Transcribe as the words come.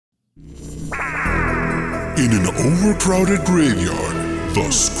In an overcrowded graveyard, the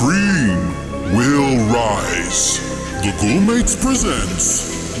scream will rise. The Ghoulmates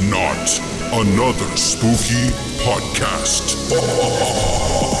presents Not Another Spooky Podcast.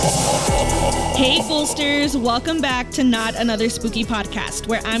 Hey Ghoulsters, welcome back to Not Another Spooky Podcast,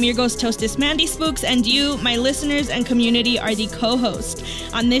 where I'm your ghost hostess Mandy Spooks, and you, my listeners and community, are the co-host.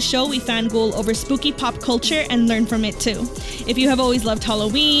 On this show, we fangirl over spooky pop culture and learn from it too. If you have always loved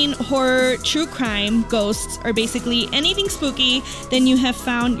Halloween, horror, true crime, ghosts, or basically anything spooky, then you have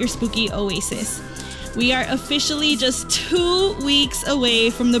found your spooky oasis. We are officially just 2 weeks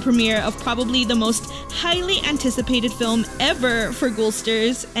away from the premiere of probably the most highly anticipated film ever for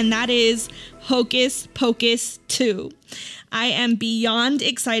Ghoulsters, and that is Hocus Pocus 2. I am beyond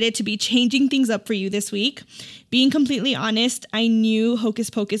excited to be changing things up for you this week. Being completely honest, I knew Hocus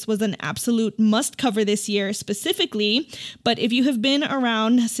Pocus was an absolute must cover this year specifically, but if you have been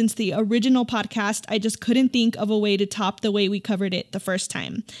around since the original podcast, I just couldn't think of a way to top the way we covered it the first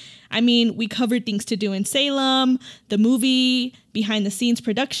time. I mean, we covered things to do in Salem, the movie, behind the scenes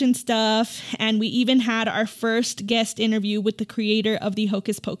production stuff, and we even had our first guest interview with the creator of the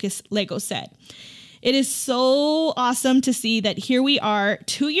Hocus Pocus Lego set. It is so awesome to see that here we are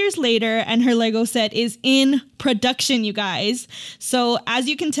 2 years later and her Lego set is in production, you guys. So as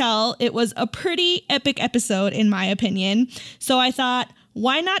you can tell, it was a pretty epic episode in my opinion. So I thought,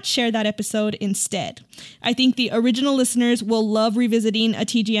 why not share that episode instead? I think the original listeners will love revisiting a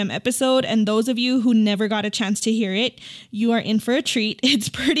TGM episode, and those of you who never got a chance to hear it, you are in for a treat. It's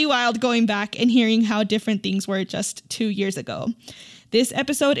pretty wild going back and hearing how different things were just 2 years ago. This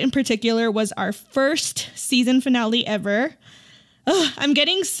episode in particular was our first season finale ever. Ugh, I'm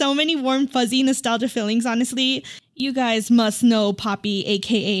getting so many warm, fuzzy nostalgia feelings, honestly. You guys must know Poppy,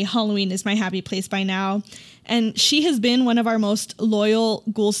 aka Halloween is My Happy Place by now. And she has been one of our most loyal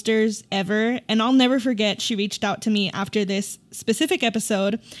Ghoulsters ever. And I'll never forget she reached out to me after this specific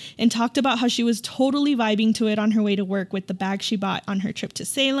episode and talked about how she was totally vibing to it on her way to work with the bag she bought on her trip to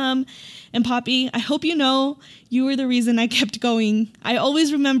Salem. And Poppy, I hope you know you were the reason I kept going. I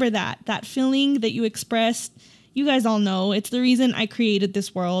always remember that feeling that you expressed. You guys all know it's the reason I created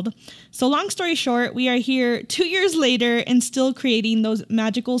this world. So long story short, we are here 2 years later and still creating those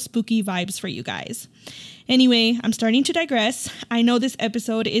magical spooky vibes for you guys. Anyway, I'm starting to digress. I know this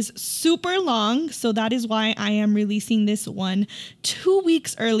episode is super long, so that is why I am releasing this one 2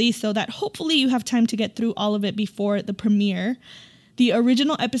 weeks early so that hopefully you have time to get through all of it before the premiere. The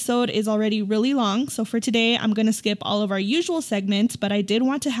original episode is already really long, so for today, I'm going to skip all of our usual segments, but I did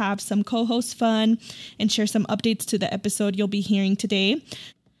want to have some co-host fun and share some updates to the episode you'll be hearing today.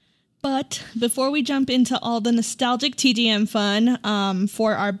 But before we jump into all the nostalgic TGM fun,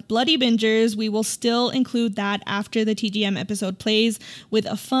 for our Bloody Bingers, we will still include that after the TGM episode plays with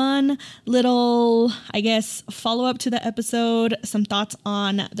a fun little, I guess, follow-up to the episode, some thoughts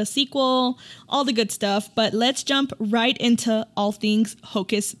on the sequel, all the good stuff. But let's jump right into all things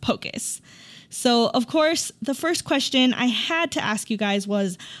Hocus Pocus. So, of course, the first question I had to ask you guys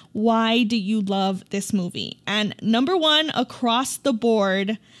was, why do you love this movie? And number one, across the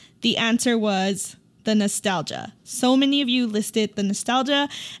board, the answer was the nostalgia. So many of you listed the nostalgia,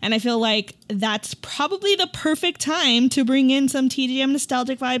 and I feel like that's probably the perfect time to bring in some TGM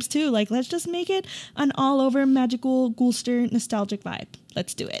nostalgic vibes too. Like, let's just make it an all-over magical Ghoulster nostalgic vibe.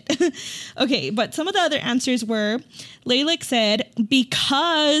 Let's do it. Okay, but some of the other answers were, Laylick said,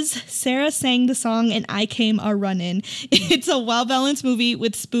 because Sarah sang the song and I came a runnin'. It's a well-balanced movie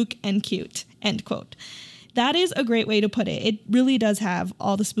with spook and cute, end quote. That is a great way to put it. It really does have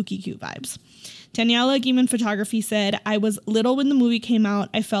all the spooky cute vibes. Daniela Gieman Photography said, I was little when the movie came out.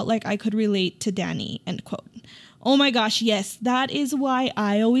 I felt like I could relate to Danny, end quote. Oh my gosh, yes, that is why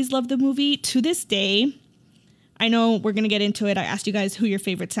I always love the movie to this day. I know we're going to get into it. I asked you guys who your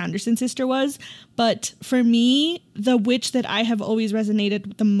favorite Sanderson sister was, but for me, the witch that I have always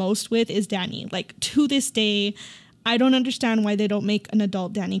resonated the most with is Danny. Like, to this day, I don't understand why they don't make an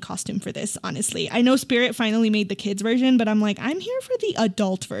adult Danny costume for this, honestly. I know Spirit finally made the kids version, but I'm like, I'm here for the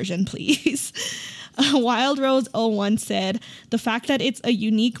adult version, please. Wild Rose 01 said, the fact that it's a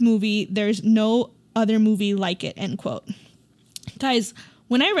unique movie, there's no other movie like it, end quote. Guys,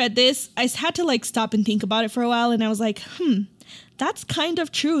 when I read this, I had to stop and think about it for a while, and I was like, that's kind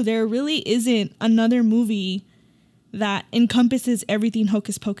of true. There really isn't another movie that encompasses everything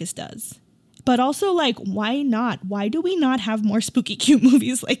Hocus Pocus does. But also, why not? Why do we not have more spooky, cute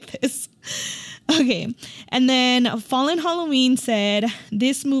movies like this? Okay. And then Fallen Halloween said,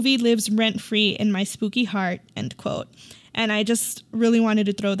 this movie lives rent-free in my spooky heart, end quote. And I just really wanted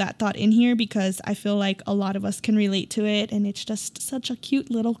to throw that thought in here because I feel like a lot of us can relate to it. And it's just such a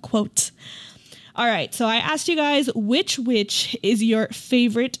cute little quote. All right, so I asked you guys which witch is your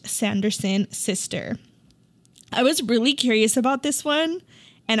favorite Sanderson sister. I was really curious about this one,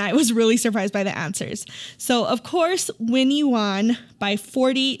 and I was really surprised by the answers. So, of course, Winnie won by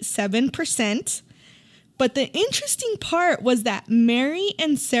 47%. But the interesting part was that Mary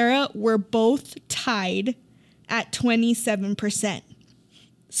and Sarah were both tied at 27%.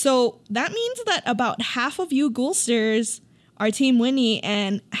 So that means that about half of you Ghoulsters are Team Winnie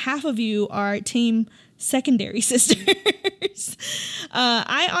and half of you are Team Secondary Sisters.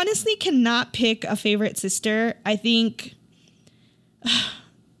 I honestly cannot pick a favorite sister. I think,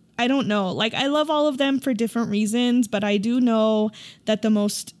 I don't know. Like, I love all of them for different reasons, but I do know that the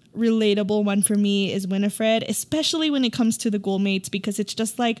most relatable one for me is Winifred, especially when it comes to the Ghoulmates, because it's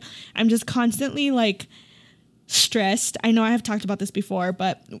just like, I'm just constantly like stressed. I know I have talked about this before,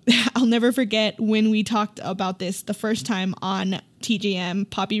 but I'll never forget when we talked about this the first time on TGM.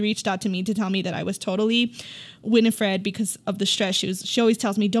 Poppy reached out to me to tell me that I was totally Winifred because of the stress. She always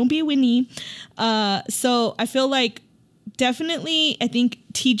tells me, don't be Winnie. So I feel like definitely, I think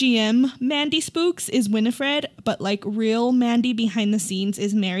TGM Mandy Spooks is Winifred, but like real Mandy behind the scenes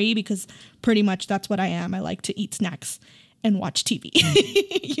is Mary, because pretty much that's what I am. I like to eat snacks and watch TV,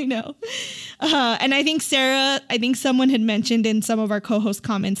 you know? And I think someone had mentioned in some of our co-host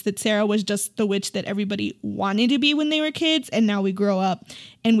comments that Sarah was just the witch that everybody wanted to be when they were kids. And now we grow up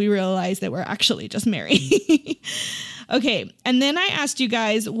and we realize that we're actually just Mary. Okay. And then I asked you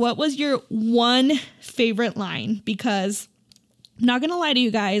guys, what was your one favorite line? Because I'm not going to lie to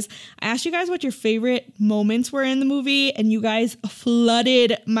you guys. I asked you guys what your favorite moments were in the movie, and you guys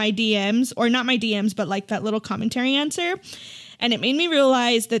flooded my DMs, or not my DMs, but like that little commentary answer. And it made me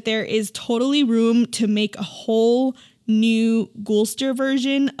realize that there is totally room to make a whole new Ghoulster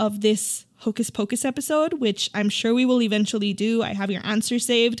version of this Hocus Pocus episode, which I'm sure we will eventually do. I have your answer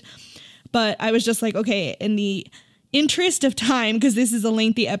saved. But I was just like, okay, in the interest of time, because this is a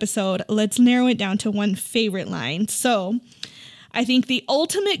lengthy episode, let's narrow it down to one favorite line. So I think the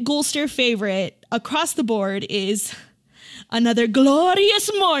ultimate Ghoulster favorite across the board is, another glorious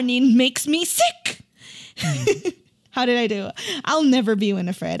morning makes me sick. How did I do? I'll never be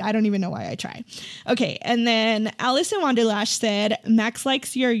Winifred. I don't even know why I try. Okay, and then Alice in Wonderlash said, Max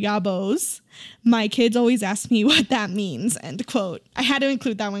likes your yabos. My kids always ask me what that means, end quote. I had to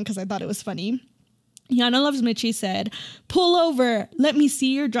include that one because I thought it was funny. Yana Loves Mitchie said, pull over, let me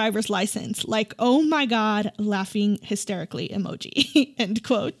see your driver's license. Like, oh my God, laughing hysterically emoji, end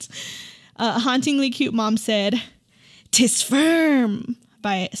quote. Hauntingly Cute Mom said, 'tis firm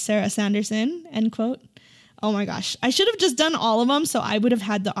by Sarah Sanderson, end quote. Oh my gosh, I should have just done all of them so I would have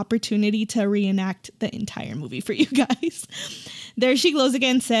had the opportunity to reenact the entire movie for you guys. There She Glows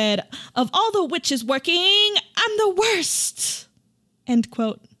Again said, of all the witches working, I'm the worst, end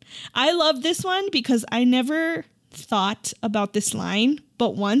quote. I love this one because I never thought about this line,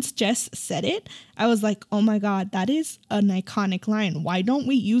 but once Jess said it, I was like, oh my God, that is an iconic line. Why don't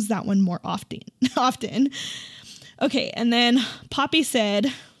we use that one more often? Okay, and then Poppy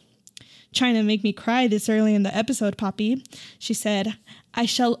said, trying to make me cry this early in the episode, Poppy, she said, I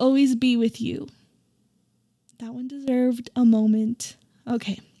shall always be with you. That one deserved a moment.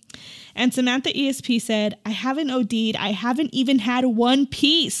 Okay. And Samantha ESP said, I haven't OD'd. I haven't even had one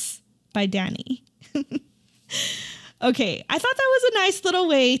piece by Danny. Okay, I thought that was a nice little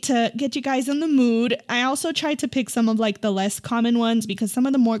way to get you guys in the mood. I also tried to pick some of like the less common ones, because some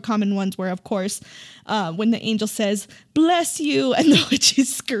of the more common ones were, of course, when the angel says, bless you, and the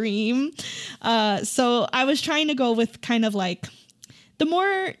witches scream. So I was trying to go with kind of like the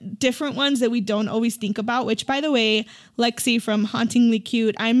more different ones that we don't always think about, which, by the way, Lexi from Hauntingly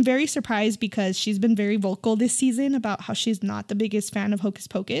Cute, I'm very surprised because she's been very vocal this season about how she's not the biggest fan of Hocus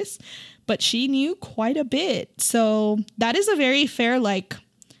Pocus, but she knew quite a bit. So that is a very fair, like,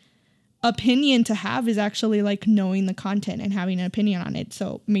 opinion to have, is actually like knowing the content and having an opinion on it.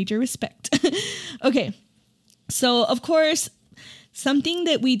 So major respect. Okay. So of course, something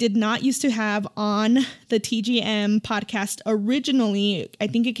that we did not used to have on the TGM podcast originally, I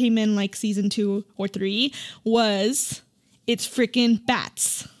think it came in like season 2 or 3, was it's freaking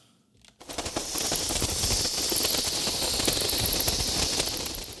bats.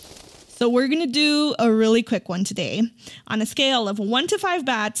 So we're going to do a really quick one today. On a scale of 1 to 5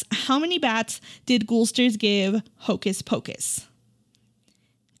 bats, how many bats did Ghoulsters give Hocus Pocus?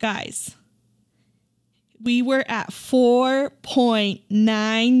 Guys, we were at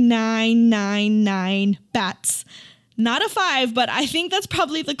 4.9999 bats. Not a 5, but I think that's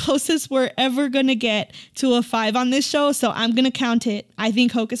probably the closest we're ever going to get to a 5 on this show. So I'm going to count it. I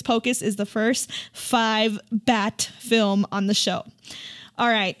think Hocus Pocus is the first 5 bat film on the show. All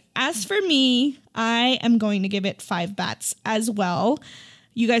right. As for me, I am going to give it 5 bats as well.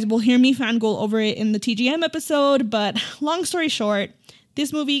 You guys will hear me fangirl over it in the TGM episode, but long story short,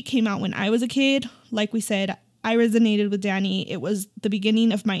 this movie came out when I was a kid. Like we said, I resonated with Danny. It was the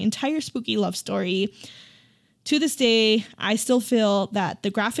beginning of my entire spooky love story. To this day, I still feel that the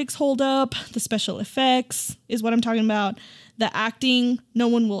graphics hold up, the special effects is what I'm talking about. The acting, no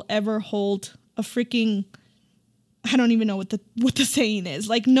one will ever hold a freaking, I don't even know what the saying is.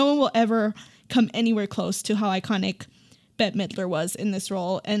 Like, no one will ever come anywhere close to how iconic Bette Midler was in this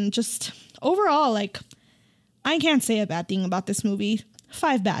role. And just overall, like, I can't say a bad thing about this movie.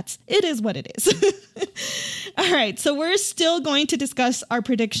 5 bats. It is what it is. All right, so we're still going to discuss our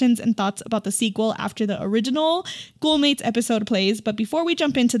predictions and thoughts about the sequel after the original Ghoulmates episode plays. But before we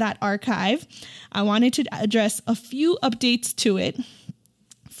jump into that archive, I wanted to address a few updates to it.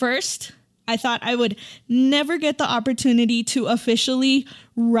 First, I thought I would never get the opportunity to officially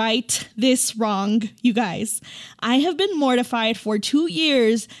right this wrong, you guys. I have been mortified for 2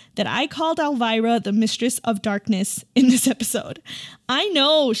 years that I called Elvira the Mistress of Darkness in this episode. I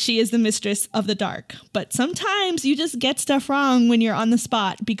know she is the Mistress of the Dark, but sometimes you just get stuff wrong when you're on the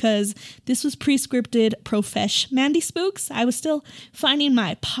spot because this was pre-scripted Mandy Spooks. I was still finding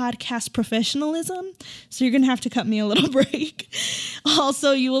my podcast professionalism, so you're going to have to cut me a little break.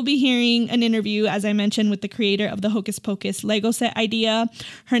 Also, you will be hearing an interview, as I mentioned, with the creator of the Hocus Pocus Lego set idea.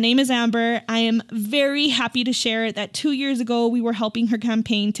 Her name is Amber. I am very happy to share that 2 years ago, we were helping her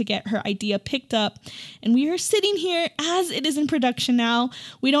campaign to get her idea picked up, and we are sitting here as it is in production now.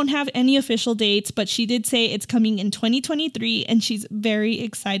 We don't have any official dates, but she did say it's coming in 2023, and she's very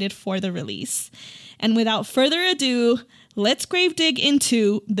excited for the release. And without further ado, let's grave dig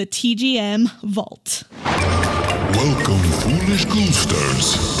into the TGM Vault. Welcome, foolish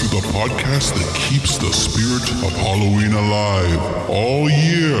Ghosters, to the podcast that keeps the spirit of Halloween alive all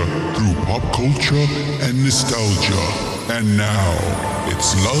year through pop culture and nostalgia. And now,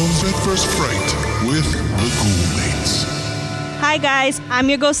 it's Love at First Fright with the Ghoulmates. Hi guys, I'm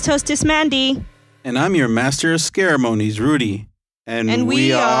your ghost hostess Mandy. And I'm your master of ceremonies, Rudy. And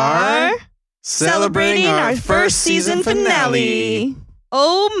we are celebrating our first season finale.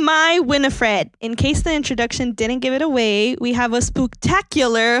 Oh my Winifred. In case the introduction didn't give it away, we have a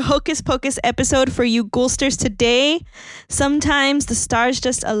spooktacular Hocus Pocus episode for you Ghoulsters today. Sometimes the stars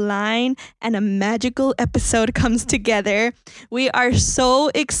just align and a magical episode comes together. We are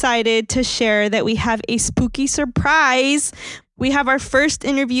so excited to share that we have a spooky surprise. We have our first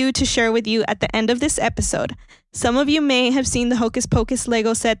interview to share with you at the end of this episode. Some of you may have seen the Hocus Pocus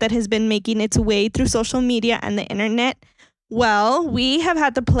Lego set that has been making its way through social media and the internet. Well, we have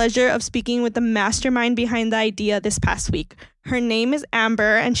had the pleasure of speaking with the mastermind behind the idea this past week. Her name is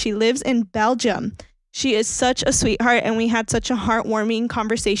Amber, and she lives in Belgium. She is such a sweetheart, and we had such a heartwarming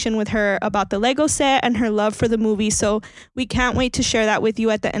conversation with her about the Lego set and her love for the movie, so we can't wait to share that with you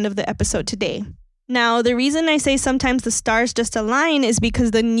at the end of the episode today. Now, the reason I say sometimes the stars just align is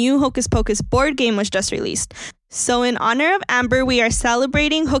because the new Hocus Pocus board game was just released. So in honor of Amber, we are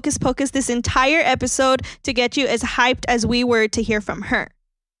celebrating Hocus Pocus this entire episode to get you as hyped as we were to hear from her.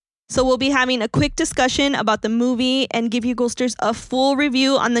 So we'll be having a quick discussion about the movie and give you Ghosters a full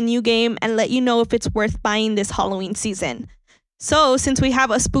review on the new game and let you know if it's worth buying this Halloween season. So since we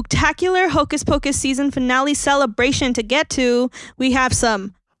have a spooktacular Hocus Pocus season finale celebration to get to, we have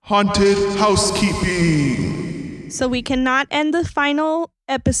some Haunted housekeeping. So we cannot end the final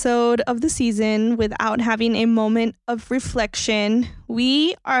episode of the season without having a moment of reflection.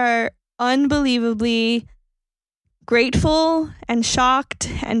 We are unbelievably grateful and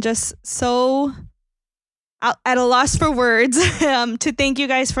shocked and just so at a loss for words to thank you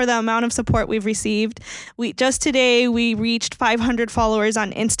guys for the amount of support we've received. Just today we reached 500 followers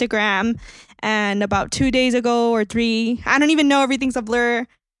on Instagram, and about 2 days ago or 3, I don't even know, everything's a blur,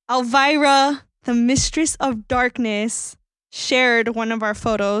 Elvira, the Mistress of Darkness, shared one of our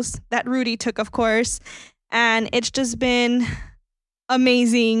photos that Rudy took, of course, and it's just been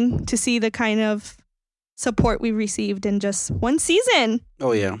amazing to see the kind of support we received in just one season.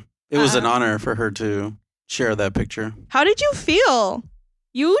 Oh, yeah. It was an honor for her to share that picture. How did you feel?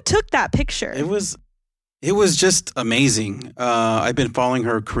 You took that picture. It was just amazing. I've been following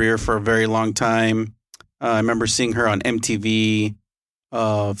her career for a very long time. I remember seeing her on MTV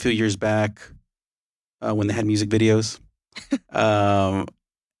a few years back when they had music videos.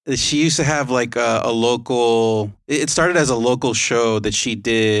 She used to have like a local, it started as a local show that she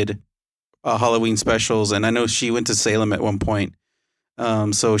did Halloween specials. And I know she went to Salem at one point.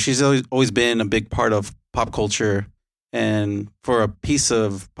 So she's always been a big part of pop culture. And for a piece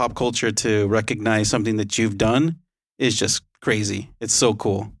of pop culture to recognize something that you've done is just crazy. It's so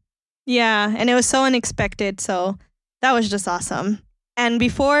cool. Yeah, and it was so unexpected, so that was just awesome. And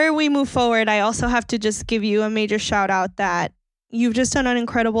before we move forward, I also have to just give you a major shout out that you've just done an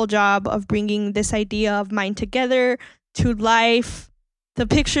incredible job of bringing this idea of mine together to life. The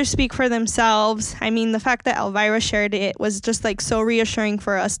pictures speak for themselves. I mean, the fact that Elvira shared it was just like so reassuring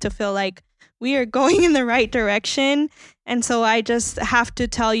for us to feel like we are going in the right direction. And so I just have to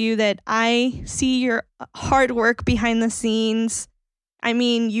tell you that I see your hard work behind the scenes. I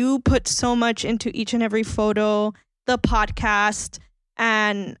mean, you put so much into each and every photo, the podcast,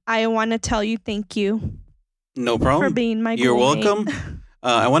 and I want to tell you thank you. No problem. For being my You're Google welcome. mate.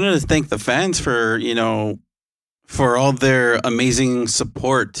 I wanted to thank the fans for, for all their amazing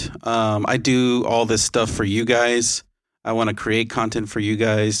support. I do all this stuff for you guys. I want to create content for you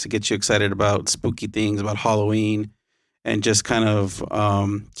guys to get you excited about spooky things, about Halloween, and just kind of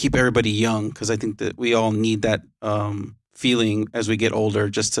keep everybody young, because I think that we all need that feeling as we get older,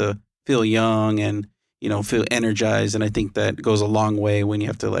 just to feel young and, feel energized. And I think that goes a long way when you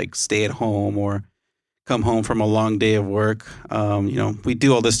have to like stay at home or come home from a long day of work. We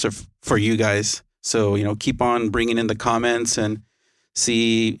do all this stuff for you guys. So, keep on bringing in the comments and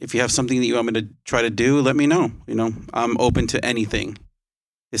see if you have something that you want me to try to do, let me know. I'm open to anything.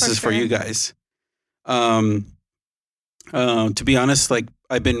 This is for you guys. To be honest, like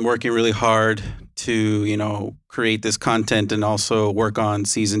I've been working really hard to, create this content and also work on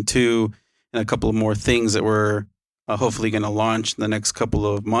season 2 and a couple of more things that we're hopefully going to launch in the next couple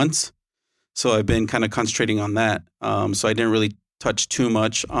of months. So I've been kind of concentrating on that. So I didn't really touch too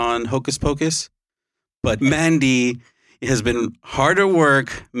much on Hocus Pocus. But Mandy has been hard at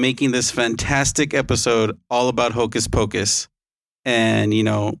work making this fantastic episode all about Hocus Pocus. And,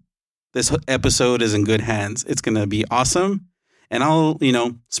 this episode is in good hands. It's going to be awesome. And I'll,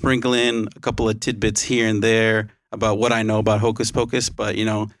 sprinkle in a couple of tidbits here and there about what I know about Hocus Pocus. But,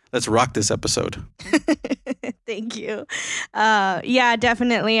 let's rock this episode. Thank you. Yeah,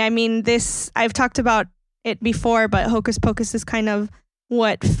 definitely. I mean, I've talked about it before, but Hocus Pocus is kind of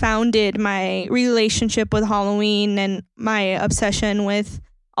what founded my relationship with Halloween and my obsession with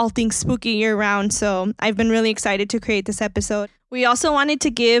all things spooky year round. So I've been really excited to create this episode. We also wanted to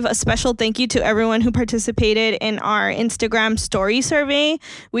give a special thank you to everyone who participated in our Instagram story survey.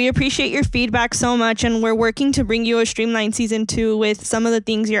 We appreciate your feedback so much, and we're working to bring you a streamlined season 2 with some of the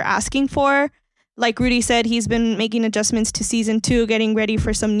things you're asking for. Like Rudy said, he's been making adjustments to season 2, getting ready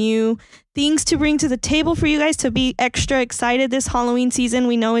for some new things to bring to the table for you guys to be extra excited this Halloween season.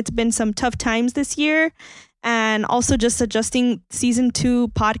 We know it's been some tough times this year. And also just adjusting season 2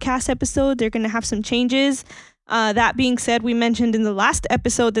 podcast episode. They're going to have some changes. That being said, we mentioned in the last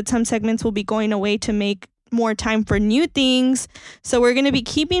episode that some segments will be going away to make more time for new things. So we're going to be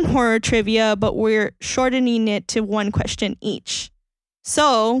keeping horror trivia, but we're shortening it to one question each.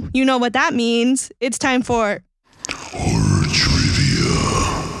 So, you know what that means. It's time for Horror Trivia.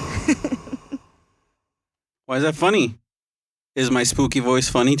 Why is that funny? Is my spooky voice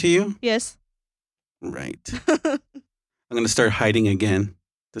funny to you? Yes. Right. I'm going to start hiding again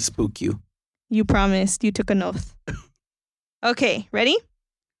to spook you. You promised. You took an oath. Okay, ready?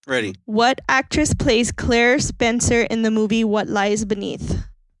 Ready. What actress plays Claire Spencer in the movie What Lies Beneath?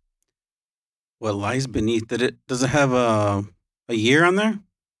 What Lies Beneath? Does it have a year on there?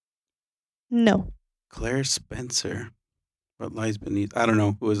 No. Claire Spencer. What Lies Beneath? I don't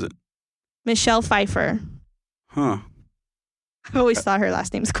know. Who is it? Michelle Pfeiffer. Huh. I always thought her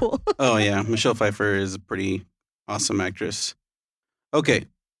last name's cool. Oh, yeah. Michelle Pfeiffer is a pretty awesome actress. Okay.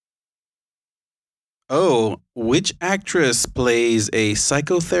 Oh, which actress plays a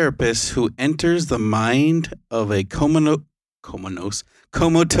psychotherapist who enters the mind of a comatose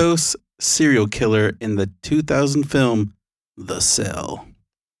serial killer in the 2000 film The Cell?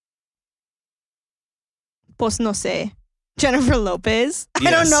 Pues no sé. Jennifer Lopez.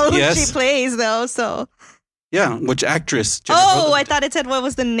 Yes, I don't know who yes. she plays, though, so... Yeah, which actress? I thought it said what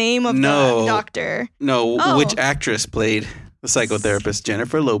was the name of the doctor. No, which actress played the psychotherapist?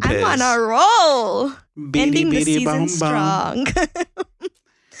 Jennifer Lopez. I'm on a roll. Ending the season strong.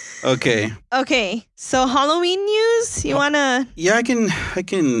 Okay. Okay, so Halloween news? You want to... Yeah, I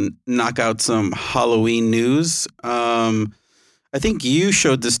can knock out some Halloween news. I think you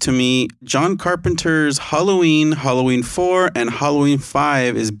showed this to me. John Carpenter's Halloween, Halloween 4, and Halloween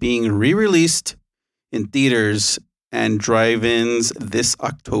 5 is being re-released in theaters and drive-ins this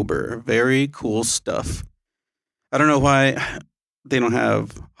October. Very cool stuff. I don't know why they don't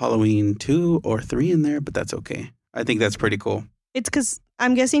have Halloween 2 or 3 in there, but that's okay. I think that's pretty cool. It's because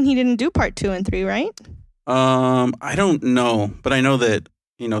I'm guessing he didn't do part 2 and 3, right? I don't know, but I know that,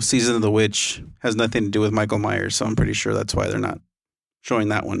 Season of the Witch has nothing to do with Michael Myers, so I'm pretty sure that's why they're not showing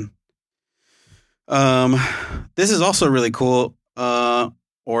that one. This is also really cool.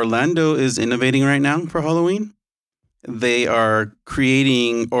 Orlando is innovating right now for Halloween. They are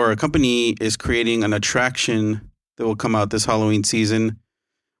creating, or a company is creating an attraction that will come out this Halloween season,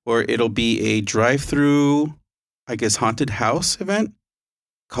 where it'll be a drive-through, I guess, haunted house event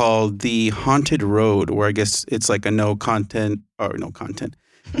called the Haunted Road, where I guess it's like a no contact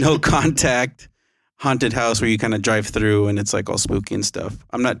haunted house where you kind of drive through and it's like all spooky and stuff.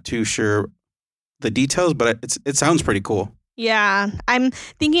 I'm not too sure the details, but it sounds pretty cool. Yeah, I'm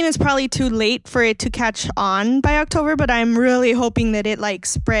thinking it's probably too late for it to catch on by October, but I'm really hoping that it like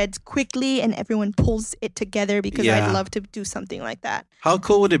spreads quickly and everyone pulls it together because I'd love to do something like that. How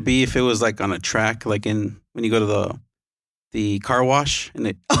cool would it be if it was like on a track, like when you go to the car wash and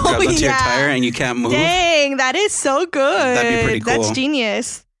it grabs onto your tire and you can't move? Dang, that is so good. That'd be pretty cool. That's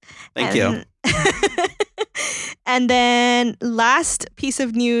genius. Thank you. And then last piece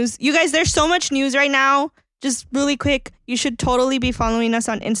of news. You guys, there's so much news right now. Just really quick, you should totally be following us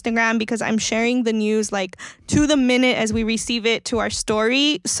on Instagram because I'm sharing the news like to the minute as we receive it to our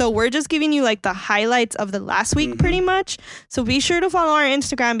story. So we're just giving you like the highlights of the last week pretty much. So be sure to follow our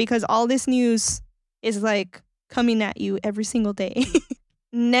Instagram because all this news is like coming at you every single day.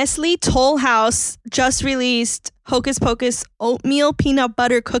 Nestle Toll House just released Hocus Pocus oatmeal peanut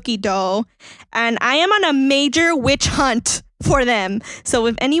butter cookie dough. And I am on a major witch hunt for them. So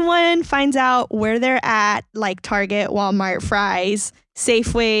if anyone finds out where they're at, like Target, Walmart, Fry's,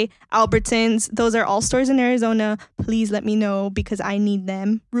 Safeway, Albertsons, those are all stores in Arizona, please let me know because I need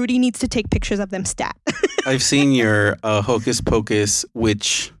them. Rudy needs to take pictures of them stat. I've seen your Hocus Pocus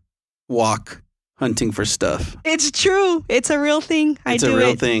witch walk hunting for stuff. It's true. It's a real thing. It's a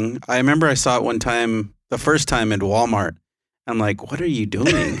real thing. I remember I saw it one time, the first time at Walmart. I'm like, what are you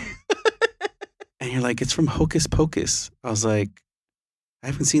doing? And you're like, it's from Hocus Pocus. I was like, I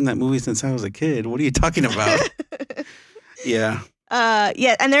haven't seen that movie since I was a kid. What are you talking about? Yeah.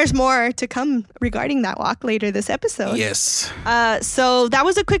 Yeah, and there's more to come regarding that walk later this episode. Yes. So that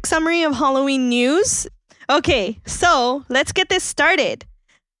was a quick summary of Halloween news. Okay, so let's get this started.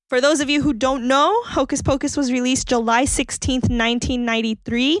 For those of you who don't know, Hocus Pocus was released July 16th,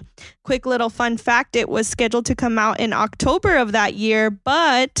 1993. Quick little fun fact, it was scheduled to come out in October of that year,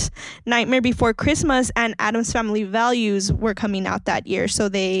 but Nightmare Before Christmas and Addams Family Values were coming out that year. So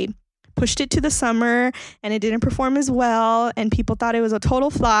they pushed it to the summer and it didn't perform as well and people thought it was a total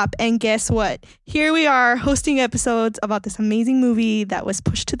flop. And guess what? Here we are hosting episodes about this amazing movie that was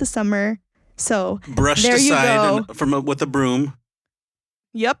pushed to the summer. So brushed there aside with a broom.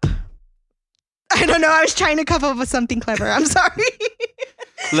 Yep. I don't know. I was trying to come up with something clever. I'm sorry.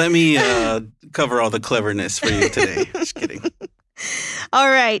 Let me cover all the cleverness for you today. Just kidding. All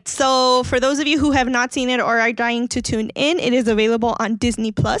right. So for those of you who have not seen it or are dying to tune in, it is available on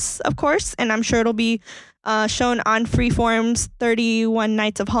Disney Plus, of course. And I'm sure it'll be shown on Freeform's 31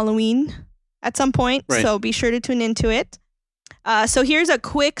 Nights of Halloween at some point. Right. So be sure to tune into it. So here's a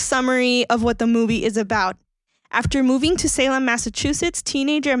quick summary of what the movie is about. After moving to Salem, Massachusetts,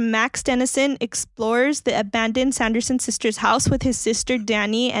 teenager Max Dennison explores the abandoned Sanderson sisters' house with his sister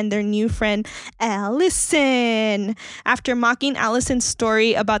Danny and their new friend Allison. After mocking Allison's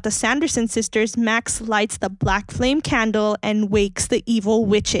story about the Sanderson sisters, Max lights the black flame candle and wakes the evil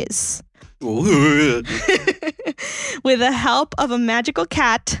witches. With the help of a magical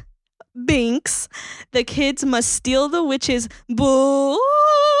cat, Binks, the kids must steal the witch's book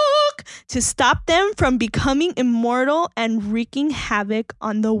to stop them from becoming immortal and wreaking havoc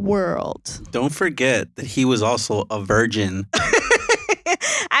on the world. Don't forget that he was also a virgin.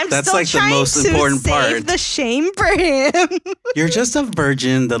 That's still like the most important part. Save the shame for him. You're just a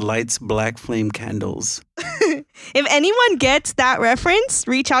virgin that lights black flame candles. If anyone gets that reference,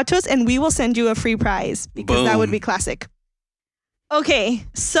 reach out to us and we will send you a free prize because that would be classic. Okay,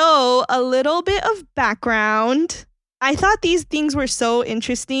 so a little bit of background. I thought these things were so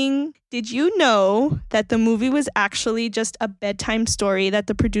interesting. Did you know that the movie was actually just a bedtime story that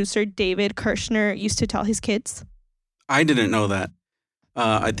the producer David Kirshner used to tell his kids? I didn't know that.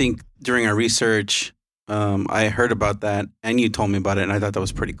 I think during our research, I heard about that and you told me about it and I thought that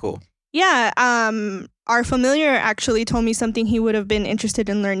was pretty cool. Yeah, our familiar actually told me something he would have been interested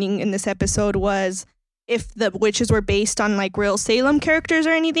in learning in this episode was if the witches were based on like real Salem characters or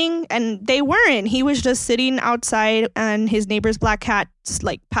anything, and they weren't. He was just sitting outside and his neighbor's black cat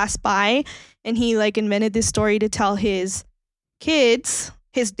like passed by and he like invented this story to tell his kids,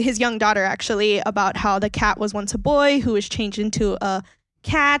 his young daughter actually, about how the cat was once a boy who was changed into a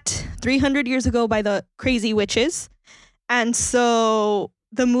cat 300 years ago by the crazy witches. And so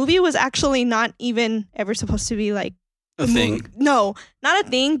the movie was actually not even ever supposed to be like A thing. No, not a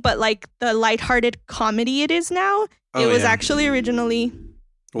thing, but like the lighthearted comedy it is now. It was actually originally.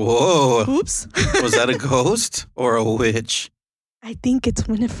 Whoa. Oops. Was that a ghost or a witch? I think it's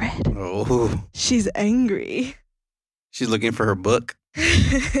Winifred. Oh. She's angry. She's looking for her book.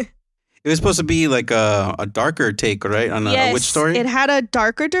 It was supposed to be like a darker take, right? On a witch story? It had a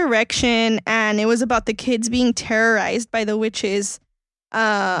darker direction, and it was about the kids being terrorized by the witches.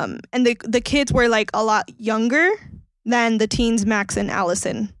 And the kids were like a lot younger than the teens Max and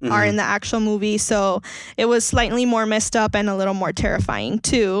Allison are in the actual movie. So it was slightly more messed up and a little more terrifying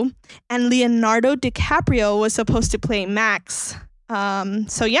too. And Leonardo DiCaprio was supposed to play Max.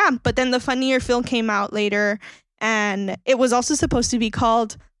 So yeah, but then the funnier film came out later, and it was also supposed to be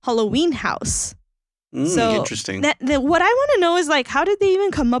called Halloween House. So interesting. What I want to know is like, how did they even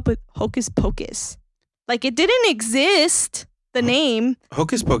come up with Hocus Pocus? Like, it didn't exist, the name.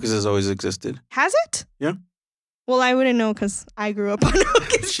 Hocus Pocus has always existed. Has it? Yeah. Well, I wouldn't know because I grew up on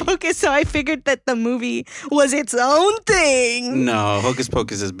Hocus Pocus, so I figured that the movie was its own thing. No, Hocus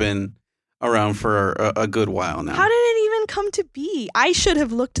Pocus has been around for a good while now. How did it even come to be? I should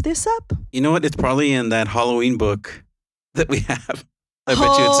have looked this up. You know what? It's probably in that Halloween book that we have. I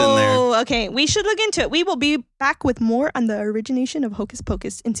bet you it's in there. Oh, okay. We should look into it. We will be back with more on the origination of Hocus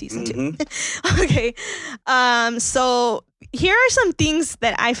Pocus in season 2. Okay. So here are some things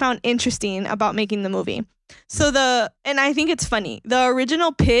that I found interesting about making the movie. So and I think it's funny. The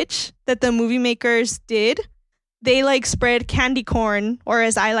original pitch that the movie makers did, they like spread candy corn, or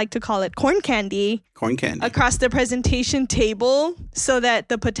as I like to call it, corn candy, across the presentation table so that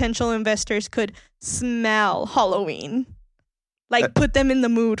the potential investors could smell Halloween. Like, put them in the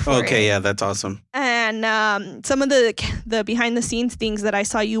mood for it. Okay, yeah, that's awesome. And some of the behind-the-scenes things that I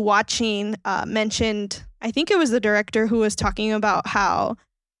saw you watching mentioned, I think it was the director who was talking about how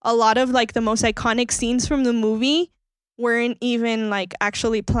a lot of, like, the most iconic scenes from the movie weren't even, like,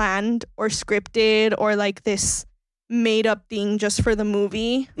 actually planned or scripted or, like, this made-up thing just for the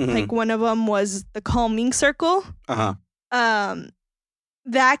movie. Like, one of them was the calming circle.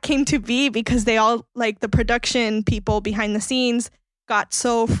 That came to be because they all, like, the production people behind the scenes got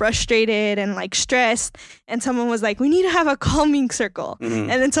so frustrated and like stressed, and someone was like, we need to have a calming circle. And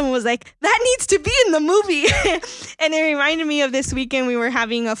then someone was like, that needs to be in the movie. And it reminded me of this weekend we were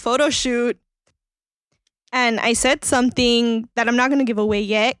having a photo shoot, and I said something that I'm not going to give away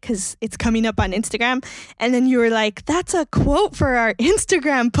yet because it's coming up on Instagram. And then you were like, that's a quote for our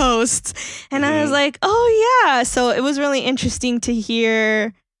Instagram posts. And I was like, oh, yeah. So it was really interesting to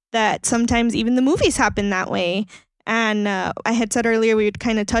hear that sometimes even the movies happen that way. And I had said earlier we would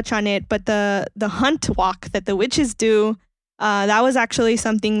kind of touch on it, but the hunt walk that the witches do, that was actually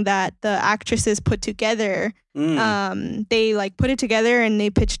something that the actresses put together. They like put it together and they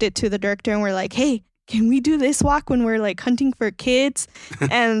pitched it to the director and were like, hey, can we do this walk when we're like hunting for kids?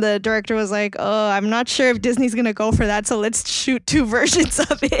 And the director was like, oh, I'm not sure if Disney's going to go for that. So let's shoot 2 versions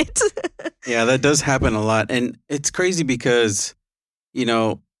of it. Yeah, that does happen a lot. And it's crazy because, you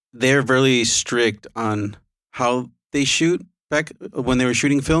know, they're really strict on how they shoot back when they were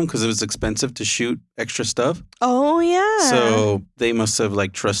shooting film because it was expensive to shoot extra stuff. Oh, yeah. So they must have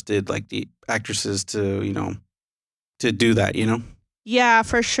like trusted like the actresses to, you know, to do that, you know? Yeah,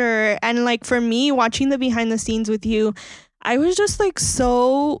 for sure. And like for me, watching the behind the scenes with you, I was just like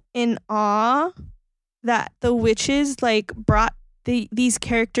so in awe that the witches like brought these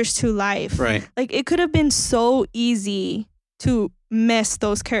characters to life. Right. Like it could have been so easy to mess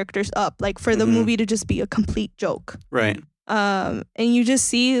those characters up, like for the movie to just be a complete joke. Right. And you just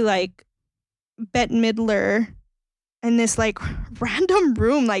see like Bette Midler in this like random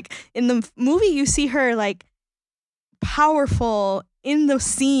room. Like in the movie, you see her like powerful in the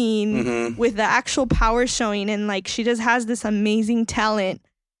scene with the actual power showing, and like she just has this amazing talent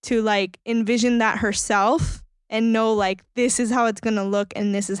to like envision that herself and know like this is how it's gonna look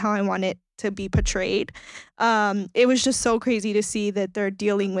and this is how I want it to be portrayed. It was just so crazy to see that they're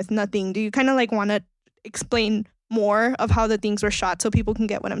dealing with nothing. Do you kind of like want to explain more of how the things were shot so people can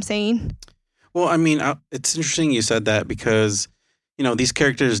get what I'm saying? Well, I mean, it's interesting you said that because, you know, these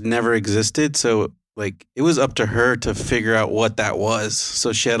characters never existed. So like it was up to her to figure out what that was.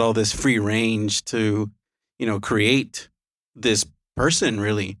 So she had all this free range to, you know, create this person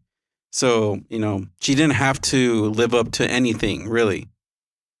really. So, you know, she didn't have to live up to anything really.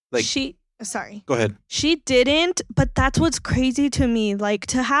 Like sorry. Go ahead. She didn't, but that's what's crazy to me. Like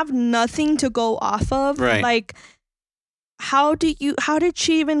to have nothing to go off of. Right. Like how did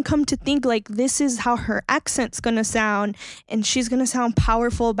she even come to think like this is how her accent's gonna sound, and she's gonna sound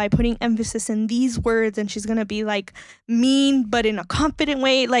powerful by putting emphasis in these words, and she's gonna be like mean but in a confident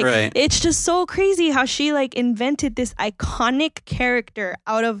way. Like, Right. it's just so crazy how she like invented this iconic character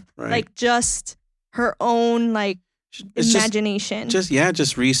out of like just her own like imagination.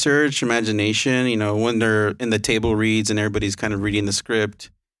 Just research, imagination. You know, when they're in the table reads and everybody's kind of reading the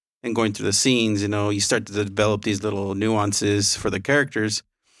script and going through the scenes, you know, you start to develop these little nuances for the characters.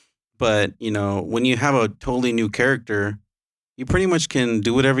 But, you know, when you have a totally new character, you pretty much can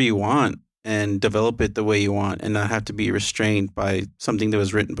do whatever you want and develop it the way you want and not have to be restrained by something that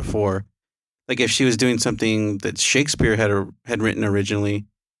was written before. Like if she was doing something that Shakespeare had written originally,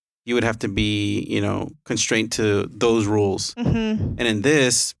 you would have to be, you know, constrained to those rules. Mm-hmm. And in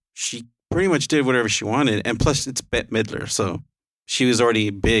this, she pretty much did whatever she wanted. And plus, it's Bette Midler, so she was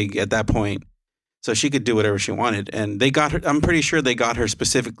already big at that point. So she could do whatever she wanted. And they got her, I'm pretty sure they got her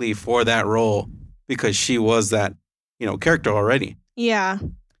specifically for that role because she was that, you know, character already. Yeah.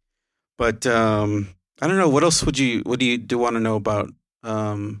 But I don't know. What else do you want to know about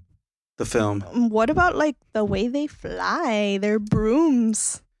the film? What about like the way they fly, their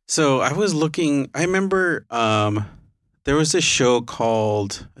brooms? So I was looking, I remember there was this show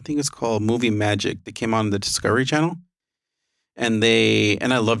called, I think it's called Movie Magic that came on the Discovery Channel. And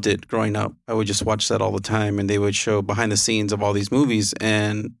I loved it growing up. I would just watch that all the time. And they would show behind the scenes of all these movies.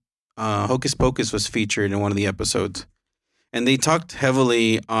 And Hocus Pocus was featured in one of the episodes. And they talked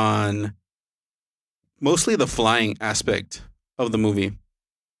heavily on mostly the flying aspect of the movie.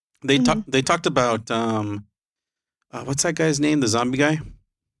 They talked about, what's that guy's name? The zombie guy?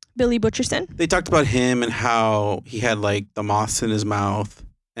 Billy Butcherson. They talked about him and how he had like the moths in his mouth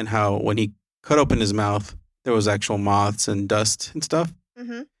and how when he cut open his mouth, there was actual moths and dust and stuff.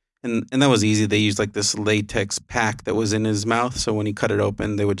 Mm-hmm. And that was easy. They used like this latex pack that was in his mouth. So when he cut it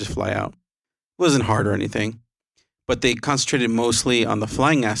open, they would just fly out. It wasn't hard or anything. But they concentrated mostly on the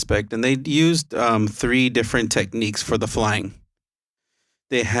flying aspect. And they used 3 different techniques for the flying.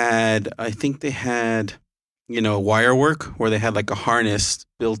 I think they had, you know, wire work where they had like a harness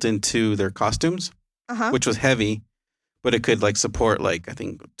built into their costumes, which was heavy. But it could like support like I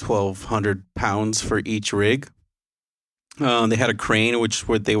think 1,200 pounds for each rig. They had a crane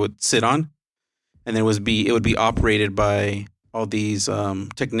they would sit on, and it would be operated by all these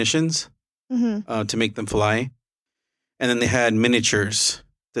technicians to make them fly. And then they had miniatures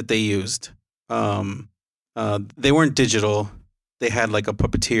that they used. They weren't digital. They had like a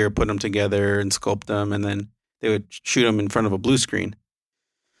puppeteer put them together and sculpt them, and then they would shoot them in front of a blue screen.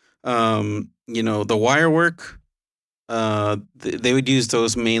 You know, the wire work. They would use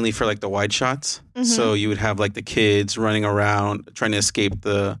those mainly for like the wide shots. Mm-hmm. So you would have like the kids running around trying to escape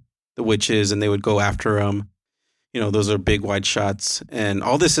the witches, and they would go after them. You know, those are big wide shots, and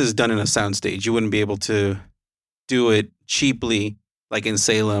all this is done in a soundstage. You wouldn't be able to do it cheaply like in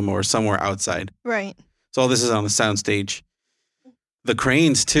Salem or somewhere outside. Right. So all this is on a soundstage. The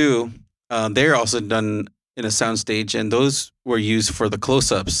cranes too, they're also done in a soundstage, and those were used for the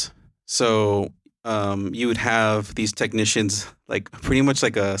close-ups. So you would have these technicians like pretty much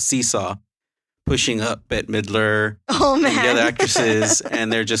like a seesaw pushing up Bette Midler and the other actresses,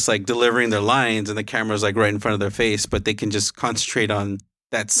 and they're just like delivering their lines, and the camera's like right in front of their face, but they can just concentrate on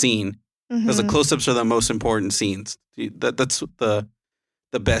that scene because the close-ups are the most important scenes. That's the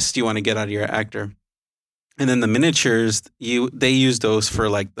best you want to get out of your actor. And then the miniatures, they use those for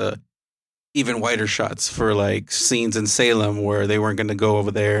like the even wider shots for like scenes in Salem where they weren't going to go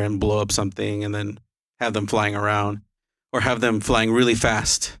over there and blow up something and then have them flying around or have them flying really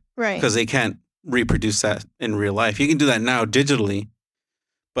fast. Right. Because they can't reproduce that in real life. You can do that now digitally,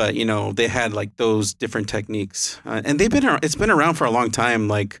 but you know, they had like those different techniques and it's been around for a long time.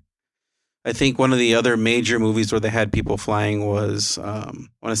 Like I think one of the other major movies where they had people flying was, I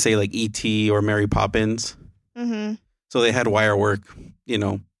want to say like E.T. or Mary Poppins. Mm-hmm. So they had wire work, you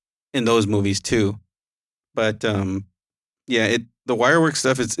know, in those movies too. But yeah, the wire work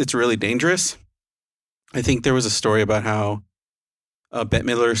stuff, it's really dangerous. I think there was a story about how Bette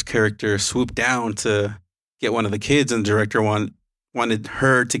Midler's character swooped down to get one of the kids, and the director wanted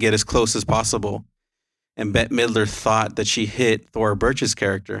her to get as close as possible. And Bette Midler thought that she hit Thora Birch's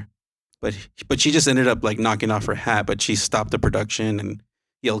character, but she just ended up like knocking off her hat. But she stopped the production and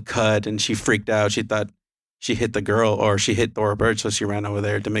yelled "cut," and she freaked out. She thought she hit the girl or she hit Thora Birch, so she ran over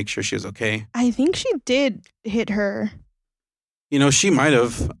there to make sure she was okay. I think she did hit her. You know, she might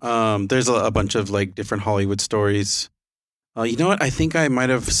have. There's a bunch of like different Hollywood stories. You know what? I think I might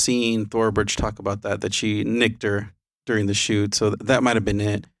have seen Thora Birch talk about that she nicked her during the shoot. So that might have been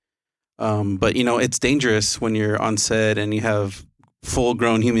it. But, it's dangerous when you're on set and you have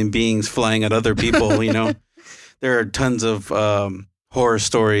full-grown human beings flying at other people, There are tons of horror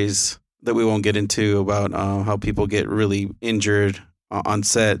stories that we won't get into about how people get really injured on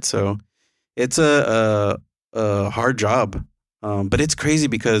set. So it's a hard job. But it's crazy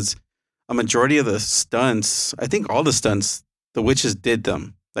because a majority of the stunts, I think all the stunts, the witches did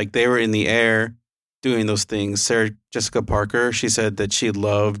them. Like they were in the air doing those things. Sarah Jessica Parker, she said that she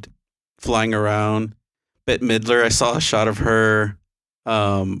loved flying around. Bette Midler, I saw a shot of her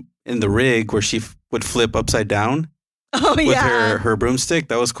in the rig where she would flip upside down with her broomstick.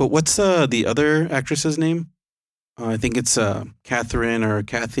 That was cool. What's the other actress's name? I think it's Catherine or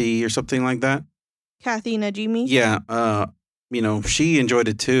Kathy or something like that. Kathy Najimy. Yeah. She enjoyed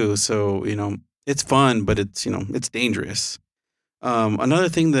it too. So, it's fun, but it's, it's dangerous. Another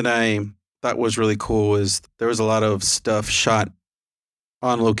thing that I thought was really cool is there was a lot of stuff shot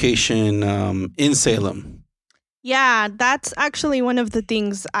on location in Salem. Yeah, that's actually one of the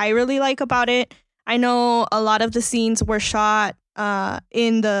things I really like about it. I know a lot of the scenes were shot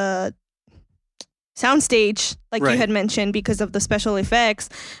in the soundstage, like Right. you had mentioned, because of the special effects.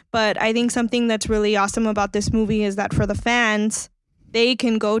 But I think something that's really awesome about this movie is that for the fans, they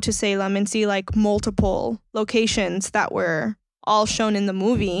can go to Salem and see like multiple locations that were all shown in the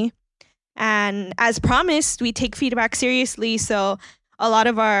movie. And as promised, we take feedback seriously. So a lot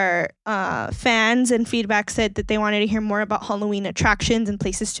of our fans and feedback said that they wanted to hear more about Halloween attractions and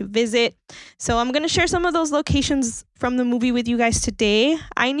places to visit. So I'm going to share some of those locations from the movie with you guys today.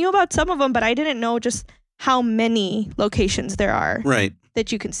 I knew about some of them, but I didn't know just how many locations there are Right.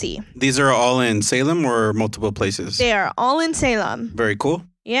 that you can see. These are all in Salem or multiple places? They are all in Salem. Very cool.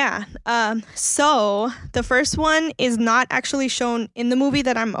 Yeah. So the first one is not actually shown in the movie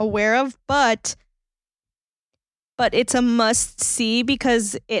that I'm aware of, but it's a must-see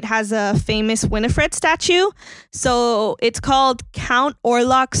because it has a famous Winifred statue. So it's called Count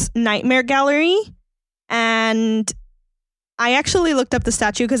Orlok's Nightmare Gallery. And I actually looked up the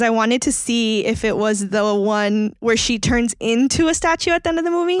statue because I wanted to see if it was the one where she turns into a statue at the end of the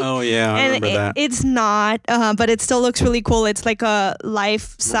movie. Oh, yeah, I remember that. It's not, but it still looks really cool. It's like a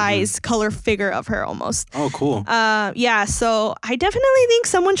life-size color figure of her almost. Oh, cool. Yeah, so I definitely think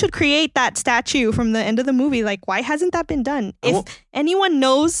someone should create that statue from the end of the movie. Like, why hasn't that been done? If anyone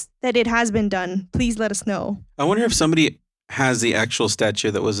knows that it has been done, please let us know. I wonder if somebody has the actual statue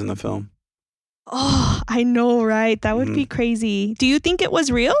that was in the film. Oh, I know, right? That would be crazy. Do you think it was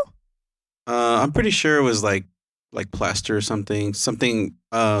real? I'm pretty sure it was like plaster or something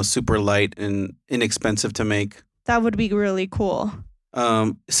super light and inexpensive to make. That would be really cool.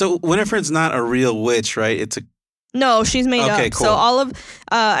 So Winifred's not a real witch, right? No, she's made up. Cool. So all of,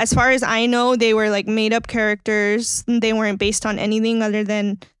 as far as I know, they were like made up characters. They weren't based on anything other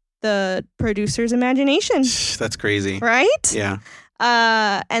than the producer's imagination. That's crazy. Right? Yeah.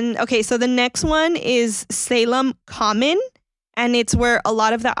 And okay, so the next one is Salem Common, and it's where a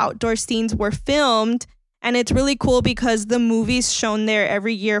lot of the outdoor scenes were filmed. And it's really cool because the movie's shown there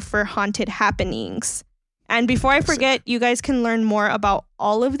every year for haunted happenings. And before I forget, you guys can learn more about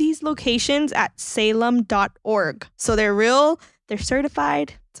all of these locations at salem.org. So they're real, they're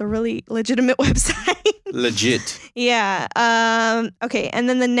certified. It's a really legitimate website. Legit. Yeah. Okay, and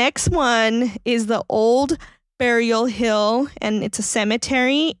then the next one is the Old Burial Hill, and it's a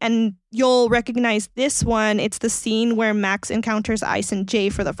cemetery, and you'll recognize this one. It's the scene where Max encounters Ice and Jay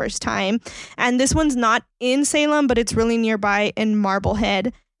for the first time. And this one's not in Salem, but it's really nearby in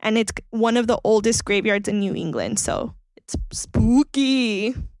Marblehead, and it's one of the oldest graveyards in New England, so it's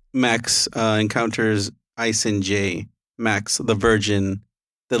spooky. Max encounters Ice and Jay. Max, the virgin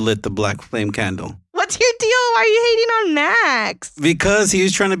that lit the black flame candle. What's your deal? Why are you hating on Max? Because he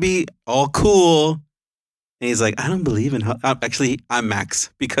was trying to be all cool. And he's like, I don't believe in... Actually, I'm Max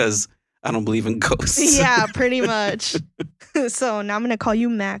because I don't believe in ghosts. Yeah, pretty much. So now I'm going to call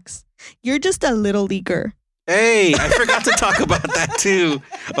you Max. You're just a little leaguer. Hey, I forgot to talk about that too.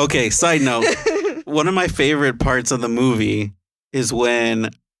 Okay, side note. One of my favorite parts of the movie is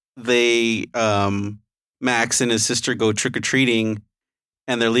when they, Max and his sister go trick-or-treating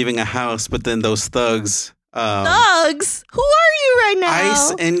and they're leaving a house, but then those thugs... thugs? Who are you right now?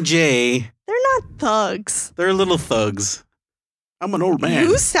 Ice and Jay... They're not thugs. They're little thugs. I'm an old man.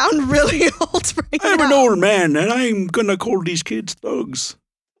 You sound really old right now. I'm an old man, and I'm gonna call these kids thugs.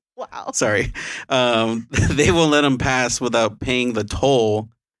 Wow. Sorry. They won't let them pass without paying the toll,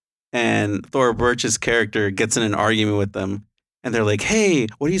 and Thora Birch's character gets in an argument with them, and they're like, hey,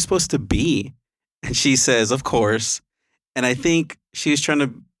 what are you supposed to be? And she says, of course. And I think she was trying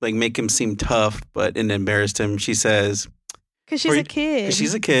to like make him seem tough, but it embarrassed him. She says... Because she's a kid.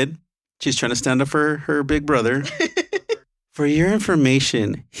 She's a kid. She's trying to stand up for her big brother. For your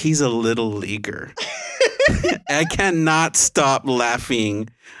information, he's a little leaguer. I cannot stop laughing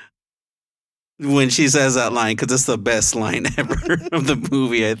when she says that line because it's the best line ever of the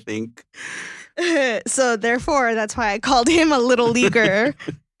movie, I think. So therefore, that's why I called him a little leaguer.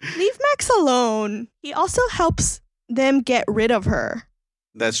 Leave Max alone. He also helps them get rid of her.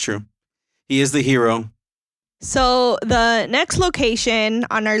 That's true. He is the hero. So the next location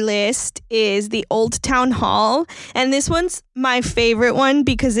on our list is the Old Town Hall. And this one's my favorite one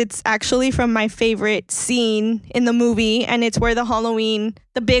because it's actually from my favorite scene in the movie. And it's where the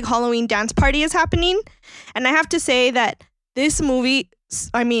big Halloween dance party is happening. And I have to say that this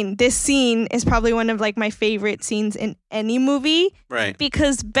scene is probably one of like my favorite scenes in any movie. Right.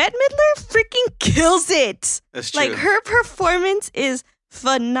 Because Bette Midler freaking kills it. That's true. Like her performance is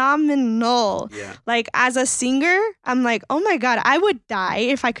phenomenal. Yeah. Like as a singer, I'm like, oh my God, I would die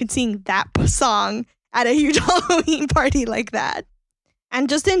if I could sing that song at a huge Halloween party like that. And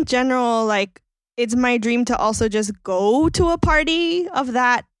just in general, like it's my dream to also just go to a party of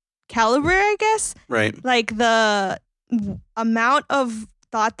that caliber, I guess. Right. Like the amount of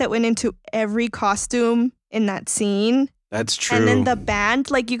thought that went into every costume in that scene. That's true. And then the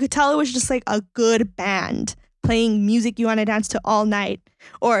band, like you could tell it was just like a good band playing music you want to dance to all night,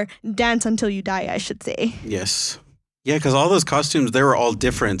 or dance until you die, I should say. Yes. Yeah, because all those costumes, they were all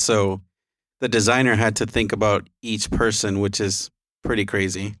different. So the designer had to think about each person, which is pretty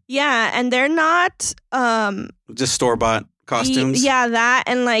crazy. Yeah, and they're not just store-bought costumes. Yeah, that,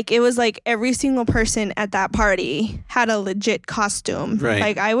 and like it was like every single person at that party had a legit costume. Right.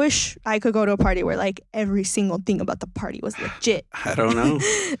 Like I wish I could go to a party where like every single thing about the party was legit. I don't know.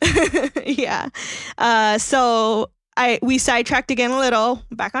 Yeah. So we sidetracked again a little,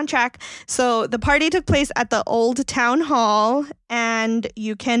 back on track. So the party took place at the Old Town Hall, and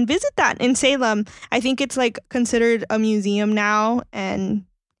you can visit that in Salem. I think it's like considered a museum now, and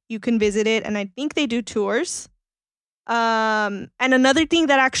you can visit it, and I think they do tours. And another thing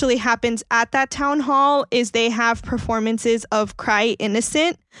that actually happens at that town hall is they have performances of Cry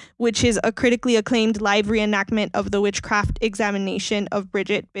Innocent, which is a critically acclaimed live reenactment of the witchcraft examination of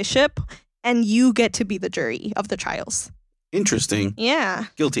Bridget Bishop, and you get to be the jury of the trials. Interesting. Yeah.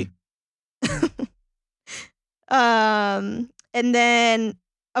 Guilty. And then,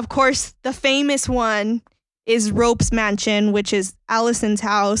 of course, the famous one is Rope's Mansion, which is Allison's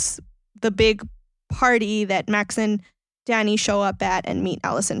house, the big party that Max and Danny show up at and meet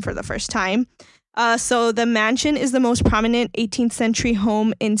Allison for the first time. So the mansion is the most prominent 18th century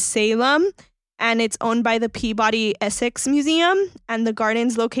home in Salem, and it's owned by the Peabody Essex Museum, and the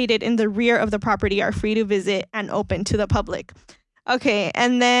gardens located in the rear of the property are free to visit and open to the public. Okay,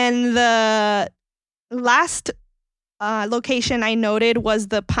 and then the last location I noted was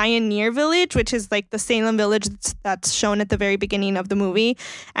the Pioneer Village, which is like the Salem Village that's shown at the very beginning of the movie.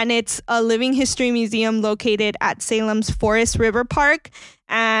 And it's a living history museum located at Salem's Forest River Park.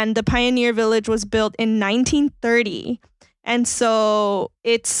 And the Pioneer Village was built in 1930. And so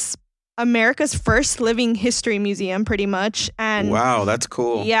it's America's first living history museum, pretty much. And wow, that's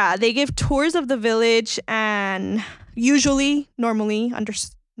cool. Yeah, they give tours of the village, and normally, under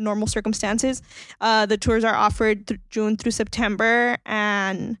normal circumstances, the tours are offered June through September,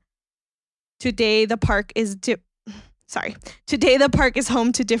 and today the park is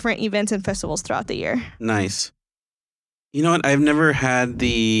home to different events and festivals throughout the year. Nice. You know what? I've never had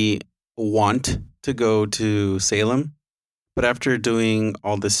the want to go to Salem, but after doing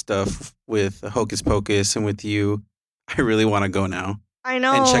all this stuff with Hocus Pocus and with you, I really want to go now. I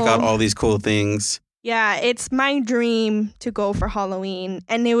know. And check out all these cool things. Yeah, it's my dream to go for Halloween,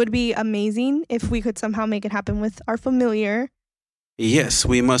 and it would be amazing if we could somehow make it happen with our familiar. Yes,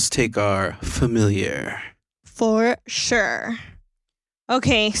 we must take our familiar. For sure.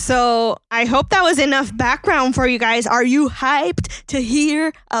 Okay, so I hope that was enough background for you guys. Are you hyped to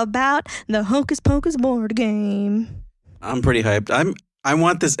hear about the Hocus Pocus board game? I'm pretty hyped. I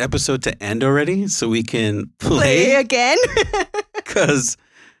want this episode to end already so we can play again. Because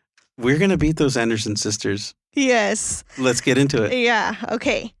we're going to beat those Anderson sisters. Yes. Let's get into it. Yeah.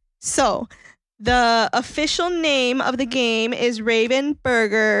 Okay. So the official name of the game is Raven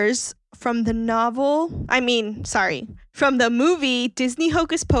Burgers from the movie Disney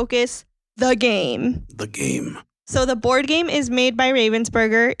Hocus Pocus, The Game. The Game. So the board game is made by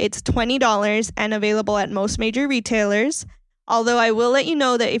Ravensburger. It's $20 and available at most major retailers. Although I will let you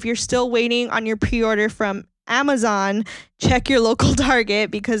know that if you're still waiting on your pre-order from Amazon, check your local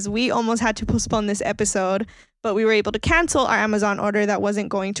Target, because we almost had to postpone this episode, but we were able to cancel our Amazon order that wasn't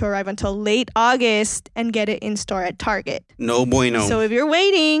going to arrive until late August and get it in store at Target. No bueno. So if you're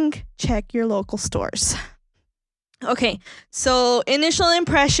waiting, check your local stores. Okay, so initial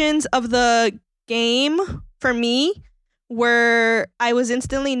impressions of the game for me were I was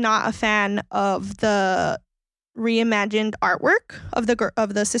instantly not a fan of the reimagined artwork of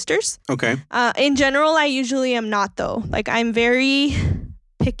the sisters. Okay. In general, I usually am not, though. Like, I'm very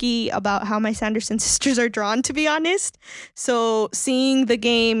picky about how my Sanderson sisters are drawn, to be honest. So seeing the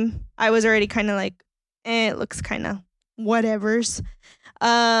game, I was already kind of like, it looks kind of whatevers.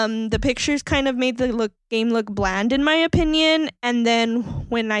 The pictures kind of made the game look bland, in my opinion. And then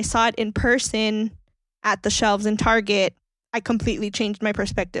when I saw it in person at the shelves in Target, I completely changed my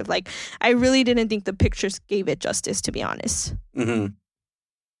perspective. Like, I really didn't think the pictures gave it justice, to be honest. Mm-hmm.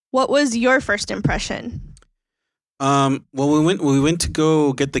 What was your first impression? Well, we went to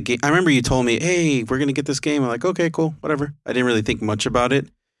go get the game. I remember you told me, "Hey, we're gonna get this game." I'm like, "Okay, cool, whatever." I didn't really think much about it.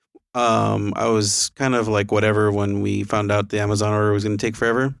 I was kind of like, whatever, when we found out the Amazon order was gonna take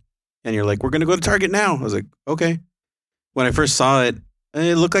forever, and you're like, "We're gonna go to Target now." I was like, "Okay." When I first saw it,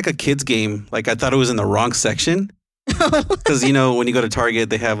 it looked like a kid's game. Like, I thought it was in the wrong section. Because, you know, when you go to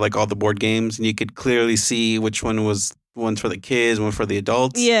Target, they have like all the board games, and you could clearly see which one was one's for the kids, one for the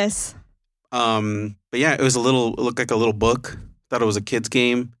adults. Yes. But yeah, it looked like a little book. Thought it was a kid's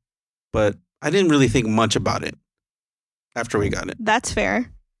game, but I didn't really think much about it after we got it. That's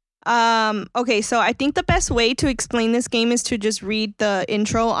fair. Okay, so I think the best way to explain this game is to just read the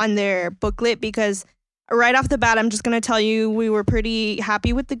intro on their booklet, because right off the bat, I'm just going to tell you we were pretty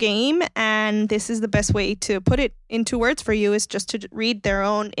happy with the game, and this is the best way to put it into words for you, is just to read their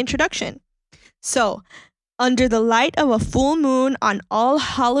own introduction. So, under the light of a full moon on All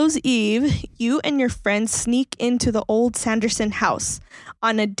Hallows Eve, you and your friends sneak into the old Sanderson house.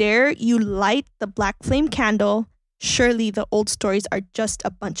 On a dare, you light the black flame candle. Surely the old stories are just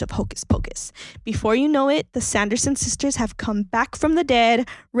a bunch of hocus pocus. Before you know it, the Sanderson sisters have come back from the dead,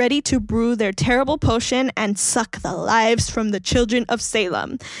 ready to brew their terrible potion and suck the lives from the children of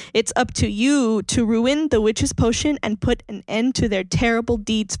Salem. It's up to you to ruin the witch's potion and put an end to their terrible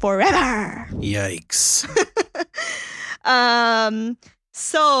deeds forever. Yikes.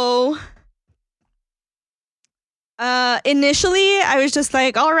 Initially, I was just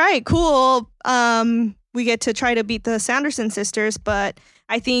like, all right, cool. We get to try to beat the Sanderson sisters, but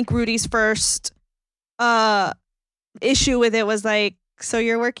I think Rudy's first issue with it was like, so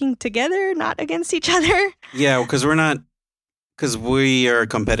you're working together, not against each other? Yeah, because we are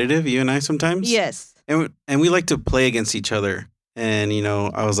competitive, you and I sometimes. Yes. And we like to play against each other. And, you know,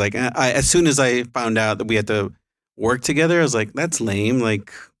 I was like, as soon as I found out that we had to work together, I was like, that's lame.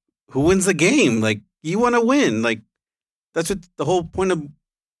 Like, who wins the game? Like, you want to win. Like, that's what the whole point of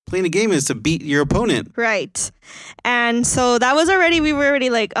playing a game is, to beat your opponent. Right. And so that was we were already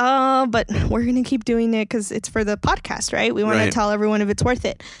like, oh, but we're going to keep doing it because it's for the podcast, right? We want to tell everyone if it's worth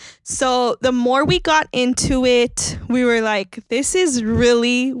it. So the more we got into it, we were like, this is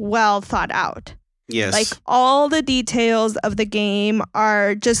really well thought out. Yes. Like, all the details of the game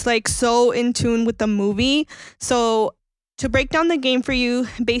are just like so in tune with the movie. So to break down the game for you,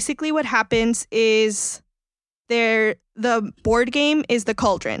 basically what happens is the board game is the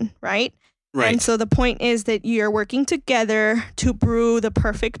cauldron, right? Right. And so the point is that you're working together to brew the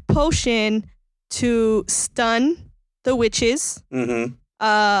perfect potion to stun the witches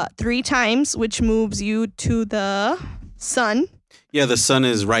 3 times, which moves you to the sun. Yeah, the sun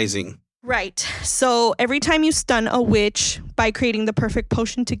is rising. Right. So every time you stun a witch by creating the perfect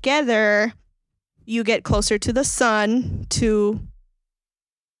potion together, you get closer to the sun to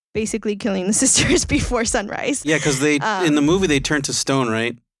basically killing the sisters before sunrise. Yeah, because they in the movie they turn to stone,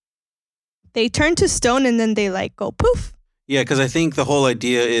 right? They turn to stone and then they like go poof. Yeah, because I think the whole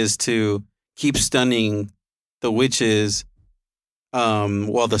idea is to keep stunning the witches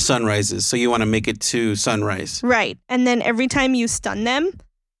while the sun rises. So you want to make it to sunrise. Right. And then every time you stun them.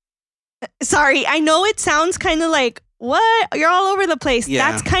 Sorry, I know it sounds kind of like, what? You're all over the place. Yeah.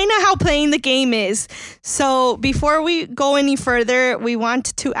 That's kind of how playing the game is. So before we go any further, we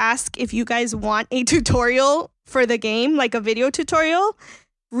want to ask if you guys want a tutorial for the game, like a video tutorial.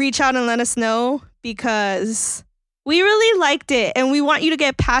 Reach out and let us know, because we really liked it and we want you to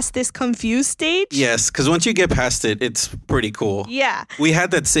get past this confused stage. Yes, because once you get past it, it's pretty cool. Yeah. We had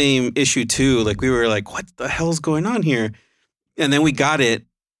that same issue too. Like, we were like, what the hell's going on here? And then we got it.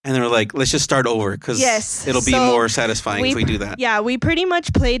 And they were like, let's just start over, because it'll be more satisfying if we do that. Yeah, we pretty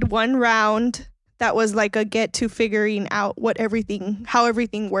much played one round that was like a get to figuring out how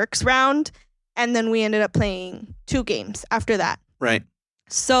everything works round. And then we ended up playing 2 games after that. Right.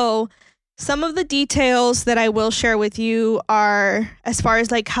 So some of the details that I will share with you are as far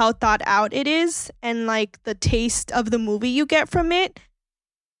as like how thought out it is and like the taste of the movie you get from it.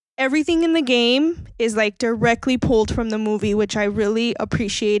 Everything in the game is like directly pulled from the movie, which I really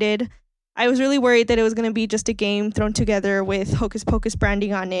appreciated. I was really worried that it was going to be just a game thrown together with Hocus Pocus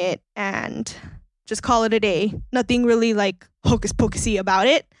branding on it and just call it a day. Nothing really like Hocus Pocusy about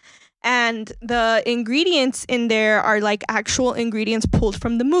it. And the ingredients in there are like actual ingredients pulled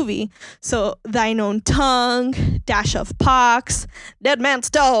from the movie. So thine own tongue, dash of pox, dead man's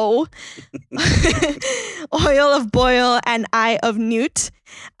toe, oil of boil, and eye of newt.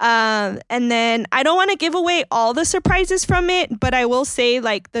 And then I don't want to give away all the surprises from it, but I will say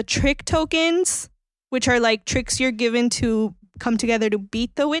like the trick tokens, which are like tricks you're given to come together to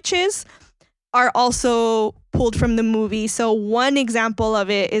beat the witches, are also pulled from the movie. So one example of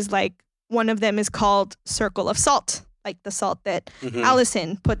it is like one of them is called Circle of Salt, like the salt that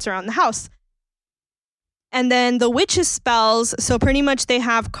Allison puts around the house. And then the witches' spells, so pretty much they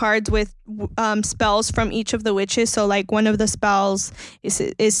have cards with spells from each of the witches. So like one of the spells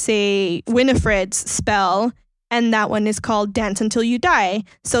is say Winifred's spell, and that one is called Dance Until You Die.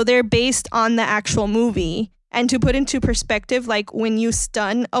 So they're based on the actual movie. And to put into perspective, like when you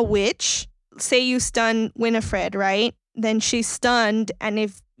stun a witch, say you stun Winifred, right? Then she's stunned, and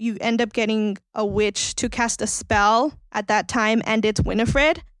if you end up getting a witch to cast a spell at that time and it's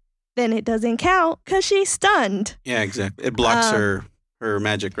Winifred, then it doesn't count because she's stunned. Yeah, exactly. It blocks her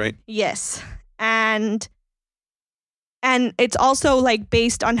magic, right? Yes. And it's also like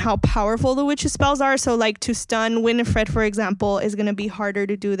based on how powerful the witch's spells are. So like to stun Winifred, for example, is going to be harder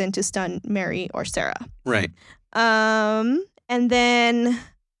to do than to stun Mary or Sarah. Right. And then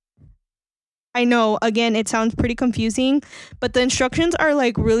I know, again, it sounds pretty confusing, but the instructions are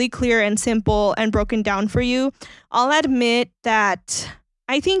like really clear and simple and broken down for you. I'll admit that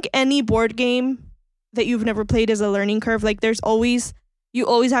I think any board game that you've never played is a learning curve. Like you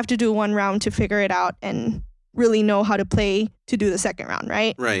always have to do 1 round to figure it out and really know how to play to do the second round,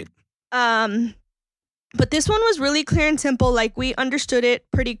 right? Right. But this one was really clear and simple. Like we understood it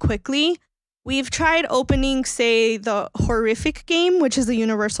pretty quickly. We've tried opening, say, the Horrific game, which is the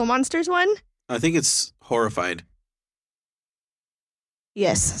Universal Monsters one. I think it's Horrified.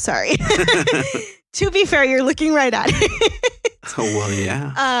 Yes, sorry. To be fair, you're looking right at it. Oh, well,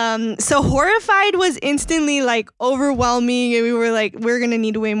 yeah. So Horrified was instantly like overwhelming, and we were like, we're going to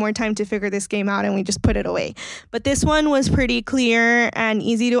need way more time to figure this game out, and we just put it away. But this one was pretty clear and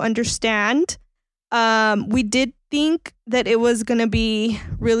easy to understand. We did think that it was going to be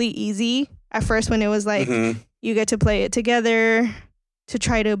really easy at first when it was like, you get to play it together to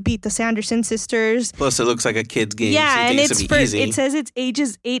try to beat the Sanderson sisters. Plus, it looks like a kid's game. Yeah, so and it says it's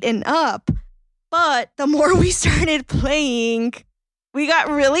ages 8 and up. But the more we started playing, we got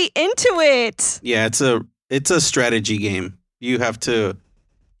really into it. Yeah, it's a strategy game. You have to,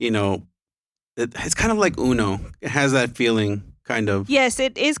 it's kind of like Uno. It has that feeling, kind of. Yes,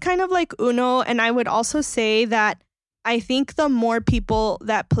 it is kind of like Uno, and I would also say that I think the more people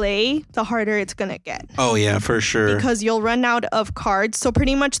that play, the harder it's going to get. Oh, yeah, for sure. Because you'll run out of cards. So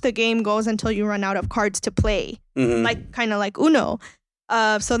pretty much the game goes until you run out of cards to play. Like kind of like Uno.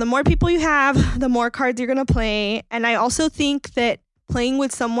 So the more people you have, the more cards you're going to play. And I also think that playing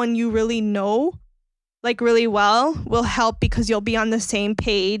with someone you really know, like really well, will help because you'll be on the same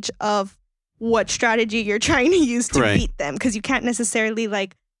page of what strategy you're trying to use to beat them. Because you can't necessarily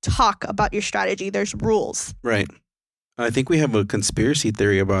like talk about your strategy. There's rules. Right. I think we have a conspiracy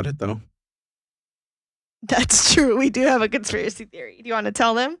theory about it, though. That's true. We do have a conspiracy theory. Do you want to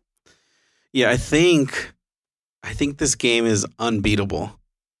tell them? Yeah, I think this game is unbeatable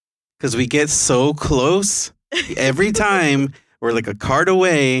because we get so close every time. We're like a card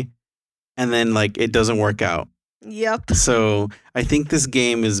away, and then like it doesn't work out. Yep. So I think this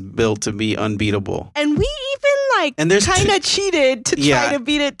game is built to be unbeatable. And we even kind of cheated to try to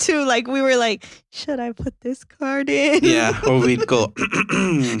beat it too. Like we were like, should I put this card in? Yeah. Or we'd go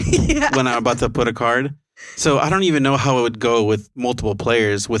when I'm about to put a card. So I don't even know how it would go with multiple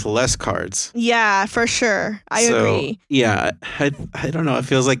players with less cards. Yeah, for sure. I agree. Yeah. I don't know. It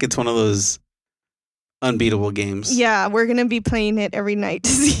feels like it's one of those unbeatable games. Yeah, we're going to be playing it every night to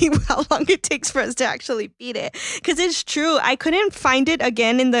see how long it takes for us to actually beat it. Because it's true. I couldn't find it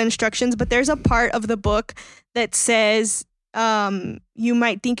again in the instructions, but there's a part of the book that says you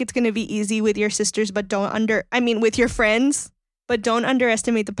might think it's going to be easy with your sisters, but with your friends, but don't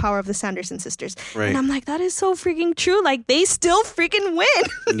underestimate the power of the Sanderson sisters. Right. And I'm like, that is so freaking true. Like, they still freaking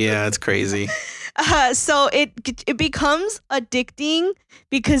win. Yeah, it's crazy. So it becomes addicting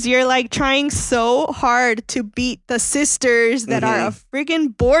because you're like trying so hard to beat the sisters that are a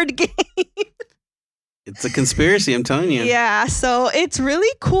freaking board game. It's a conspiracy, I'm telling you. Yeah, so it's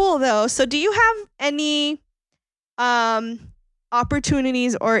really cool though. So do you have any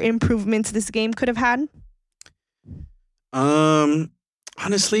opportunities or improvements this game could have had?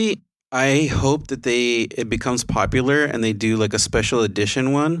 Honestly, I hope that it becomes popular and they do like a special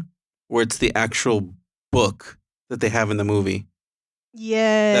edition one where it's the actual book that they have in the movie.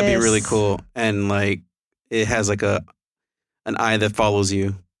 Yes. That'd be really cool. And like it has like an eye that follows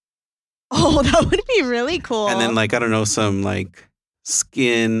you. Oh, that would be really cool. And then like, I don't know, some like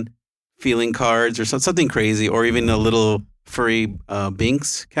skin feeling cards or something crazy, or even a little furry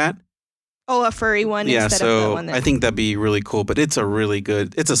Binks cat. Oh, a furry one instead of the one that... I think that'd be really cool, but it's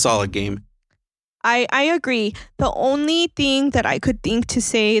a solid game. I agree. The only thing that I could think to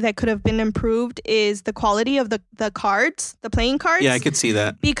say that could have been improved is the quality of the cards, the playing cards. Yeah, I could see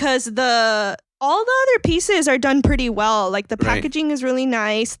that. Because all the other pieces are done pretty well. Like the packaging is really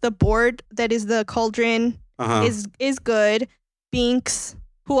nice. The board that is the cauldron is good. Binks,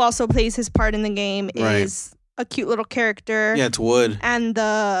 who also plays his part in the game, is a cute little character. Yeah, it's wood. And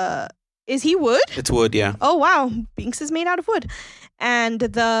is he wood? It's wood, yeah. Oh, wow. Binks is made out of wood. And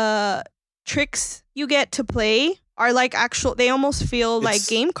the tricks you get to play are like they almost feel like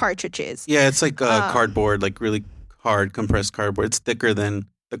game cartridges. Yeah, it's like cardboard, like really hard compressed cardboard. It's thicker than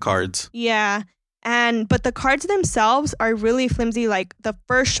the cards. Yeah. But the cards themselves are really flimsy. Like the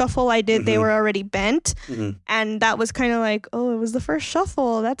first shuffle I did, they were already bent. And that was kind of like, oh, it was the first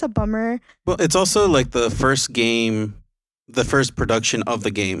shuffle. That's a bummer. Well, it's also like the first production of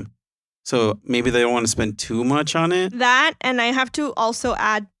the game. So maybe they don't want to spend too much on it. That, and I have to also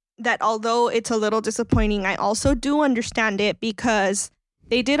add that although it's a little disappointing, I also do understand it because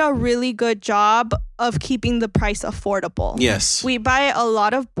they did a really good job of keeping the price affordable. Yes. We buy a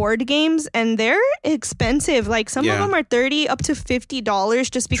lot of board games and they're expensive. Like some of them are $30 up to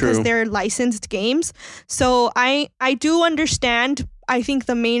 $50 just because they're licensed games. So I do understand. I think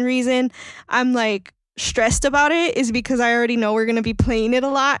the main reason I'm like stressed about it is because I already know we're going to be playing it a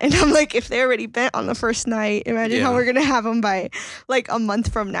lot. And I'm like, if they're already bent on the first night, imagine how we're going to have them by like a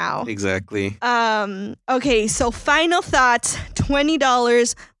month from now. Exactly. Okay, so final thoughts,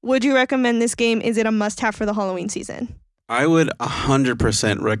 $20. Would you recommend this game? Is it a must-have for the Halloween season? I would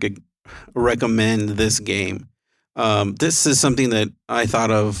 100% recommend this game. This is something that I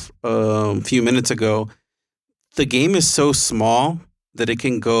thought of a few minutes ago. The game is so small that it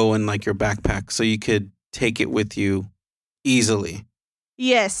can go in like your backpack, so you could take it with you easily.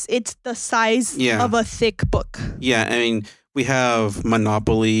 Yes, it's the size of a thick book. Yeah, I mean, we have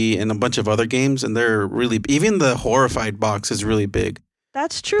Monopoly and a bunch of other games, and they're really, even the Horrified box is really big.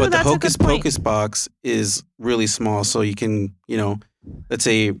 That's true. But that's the Hocus a good point. Pocus box is really small, so you can, let's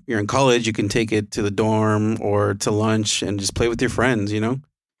say you're in college, you can take it to the dorm or to lunch and just play with your friends,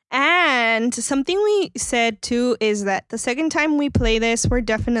 And something we said too is that the second time we play this, we're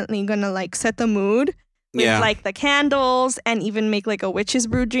definitely gonna like set the mood with like the candles and even make like a witch's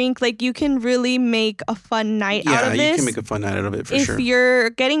brew drink. Like you can really make a fun night out of this. Yeah, you can make a fun night out of it for sure. If you're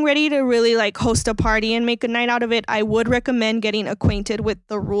getting ready to really like host a party and make a night out of it, I would recommend getting acquainted with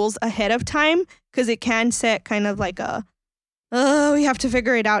the rules ahead of time because it can set kind of like a we have to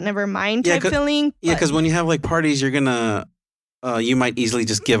figure it out, never mind type feeling. Yeah, because when you have like parties, you're gonna you might easily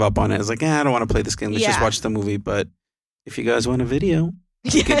just give up on it. It's like, I don't want to play this game. Let's just watch the movie. But if you guys want a video,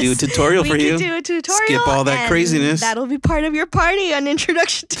 we can do a tutorial for you. We can do a tutorial. Skip all that craziness. That'll be part of your party, an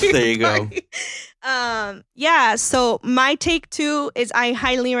introduction to your There you party. Go. So my take too is I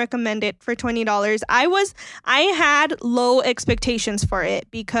highly recommend it for $20. I had low expectations for it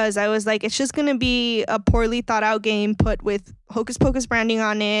because I was like, it's just going to be a poorly thought out game put with Hocus Pocus branding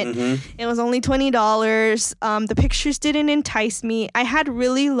on it. It was only $20. The pictures didn't entice me. I had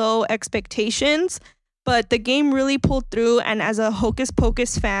really low expectations, but the game really pulled through. And as a Hocus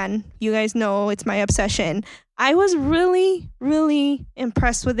Pocus fan, you guys know it's my obsession. I was really, really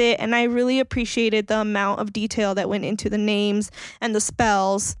impressed with it, and I really appreciated the amount of detail that went into the names and the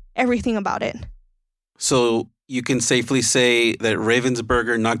spells, everything about it. So you can safely say that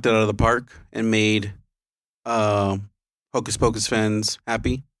Ravensburger knocked it out of the park and made Hocus Pocus fans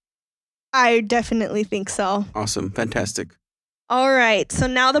happy? I definitely think so. Awesome. Fantastic. All right. So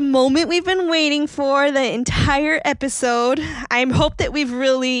now the moment we've been waiting for the entire episode. I hope that we've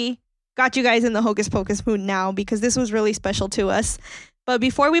really got you guys in the Hocus Pocus mood now because this was really special to us. But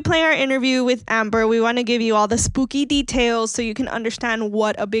before we play our interview with Amber, we want to give you all the spooky details so you can understand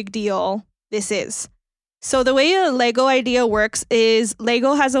what a big deal this is. So the way a Lego idea works is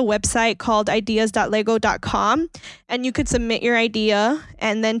Lego has a website called ideas.lego.com, and you could submit your idea,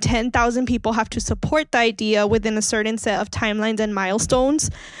 and then 10,000 people have to support the idea within a certain set of timelines and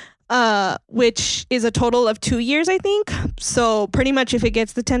milestones, which is a total of 2 years, I think. So pretty much if it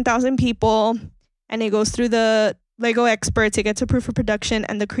gets the 10,000 people and it goes through the Lego experts, it gets approved for production,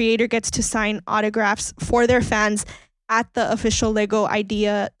 and the creator gets to sign autographs for their fans at the official Lego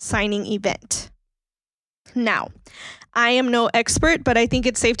idea signing event. Now, I am no expert, but I think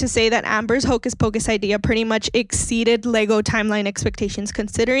it's safe to say that Amber's Hocus Pocus idea pretty much exceeded Lego timeline expectations.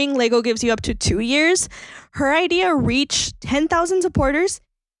 Considering Lego gives you up to 2 years, her idea reached 10,000 supporters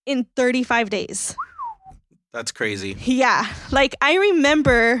in 35 days. That's crazy. Yeah, like I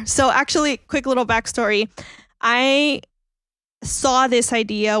remember, so actually, quick little backstory. I saw this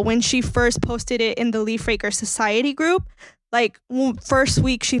idea when she first posted it in the Leaf Raker Society group. Like, first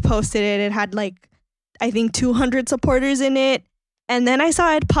week she posted it, it had like, I think 200 supporters in it. And then I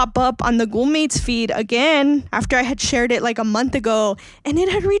saw it pop up on the Ghoulmates feed again after I had shared it like a month ago, and it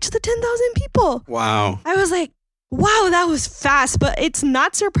had reached the 10,000 people. Wow. I was like, wow, that was fast, but it's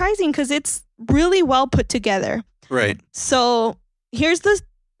not surprising because it's really well put together. Right. So here's the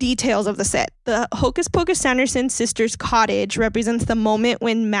details of the set. The Hocus Pocus Sanderson sisters' cottage represents the moment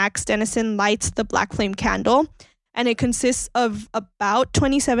when Max Dennison lights the black flame candle, and it consists of about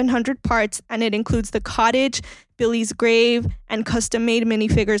 2,700 parts, and it includes the cottage, Billy's grave, and custom-made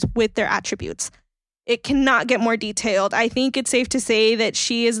minifigures with their attributes. It cannot get more detailed. I think it's safe to say that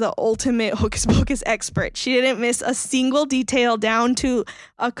she is the ultimate Hocus Pocus expert. She didn't miss a single detail, down to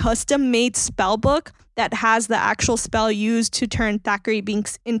a custom-made spell book that has the actual spell used to turn Thackeray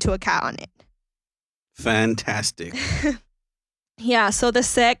Binks into a cat on it. Fantastic. Yeah, so the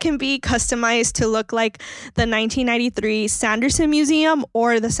set can be customized to look like the 1993 Sanderson Museum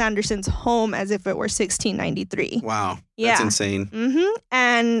or the Sandersons' home as if it were 1693. Wow. Yeah. That's insane. Mm-hmm.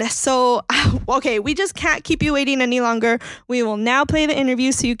 And so, okay, we just can't keep you waiting any longer. We will now play the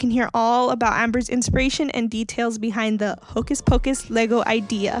interview so you can hear all about Amber's inspiration and details behind the Hocus Pocus Lego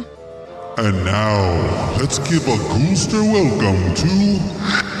idea. And now, let's give a Ghouster welcome to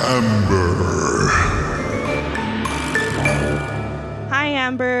Amber. Hi,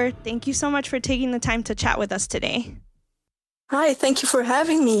 Amber. Thank you so much for taking the time to chat with us today. Hi, thank you for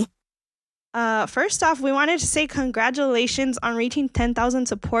having me. First off, we wanted to say congratulations on reaching 10,000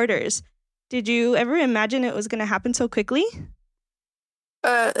 supporters. Did you ever imagine it was going to happen so quickly?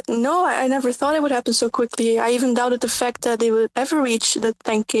 No, I never thought it would happen so quickly. I even doubted the fact that they would ever reach the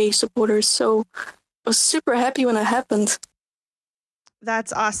 10K supporters, so I was super happy when it happened.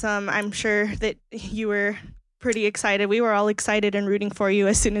 That's awesome. I'm sure that you were pretty excited. We were all excited and rooting for you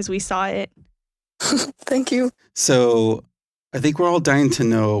as soon as we saw it. Thank you. So I think we're all dying to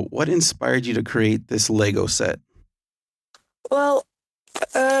know what inspired you to create this Lego set. Well,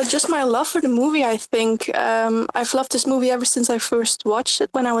 just my love for the movie, I think. I've loved this movie ever since I first watched it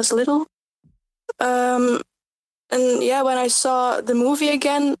when I was little. And yeah, when I saw the movie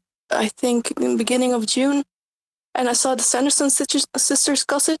again, I think in the beginning of June, and I saw the Sanderson sisters'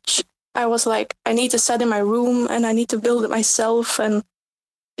 cottage, I was like, I need to set in my room and I need to build it myself. And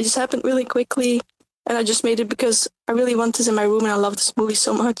it just happened really quickly. And I just made it because I really want this in my room and I love this movie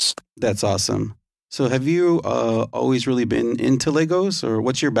so much. That's awesome. So have you always really been into Legos, or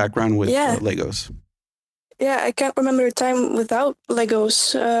what's your background with Legos? Yeah, I can't remember a time without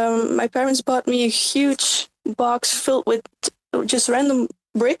Legos. My parents bought me a huge box filled with just random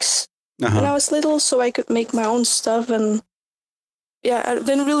bricks when I was little so I could make my own stuff. And yeah, I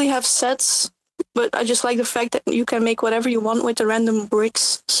didn't really have sets, but I just like the fact that you can make whatever you want with the random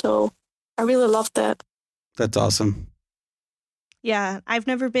bricks. So I really loved that. That's awesome. Yeah, I've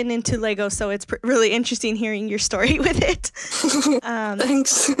never been into Lego, so it's really interesting hearing your story with it.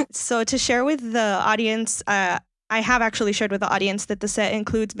 Thanks. So to share with the audience, I have actually shared with the audience that the set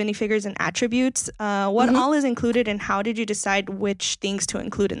includes minifigures and attributes. What all is included, and how did you decide which things to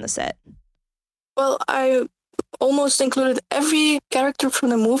include in the set? Well, I almost included every character from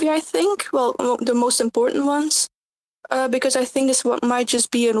the movie, I think. Well, the most important ones. Because I think this might just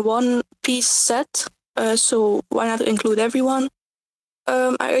be in one piece set. So why not include everyone?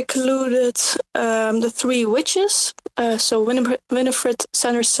 I included the 3 witches. So Winifred,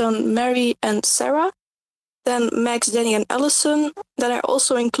 Sanderson, Mary, and Sarah. Then Max, Danny, and Allison. Then I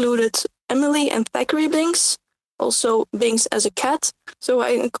also included Emily and Thackeray Binks. Also Binks as a cat. So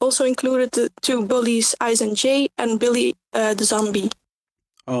I also included the 2 bullies, Ice and Jay, and Billy the zombie.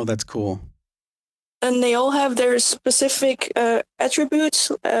 Oh, that's cool. And they all have their specific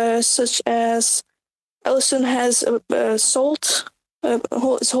attributes, such as Allison has salt,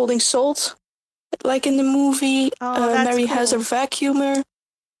 is holding salt. like in the movie. Oh, that's Mary cool. has her vacuumer.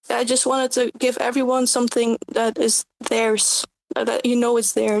 I just wanted to give everyone something that is theirs, that you know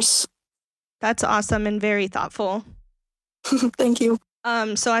is theirs. That's awesome and very thoughtful. Thank you.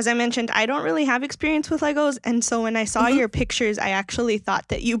 So as I mentioned, I don't really have experience with Legos, and so when I saw your pictures, I actually thought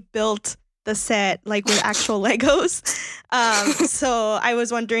that you built the set like with actual Legos. So I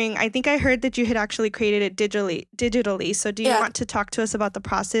was wondering, I think I heard that you had actually created it digitally. So do you want to talk to us about the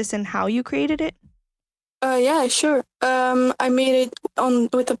process and how you created it? Yeah, sure. I made it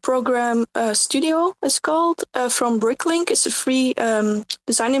with the program Studio, it's called, from Bricklink. It's a free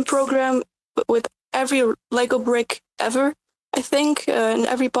designing program with every Lego brick ever, I think, in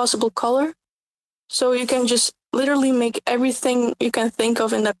every possible color. So you can just literally make everything you can think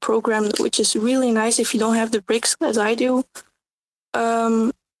of in that program, which is really nice if you don't have the bricks, as I do.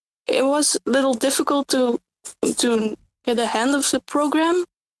 It was a little difficult to get a hand of the program,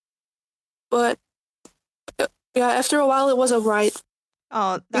 but yeah, after a while it was alright.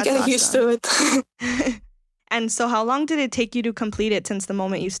 Oh, that's getting awesome. used to it. And so how long did it take you to complete it since the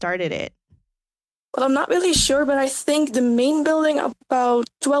moment you started it? Well, I'm not really sure, but I think the main building about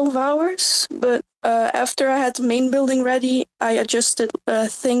 12 hours. But after I had the main building ready, I adjusted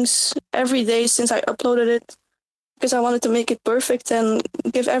things every day since I uploaded it, because I wanted to make it perfect and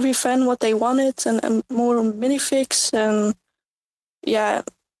give every fan what they wanted, and more minifigs. And yeah,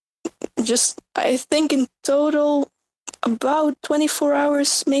 just I think in total about 24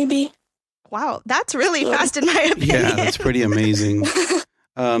 hours maybe. Wow, that's really fast in my opinion. Yeah, that's pretty amazing.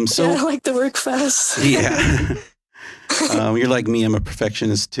 So yeah, I like to work fast. Yeah. You're like me, I'm a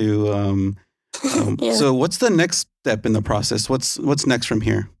perfectionist too. Yeah. So what's the next step in the process? What's next from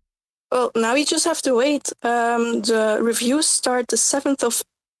here? Well, now you just have to wait. The reviews start the 7th of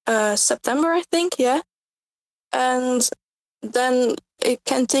September, I think, yeah. And then it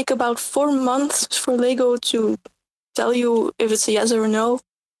can take about 4 months for Lego to tell you if it's a yes or a no.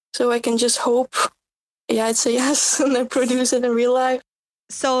 So I can just hope, yeah, it's a yes, and then produce it in real life.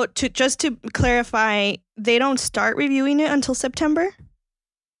 So just to clarify, they don't start reviewing it until September?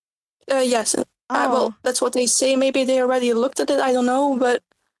 Yes. Well, that's what they say. Maybe they already looked at it. I don't know. But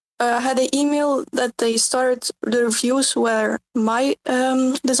I had an email that they started the reviews where my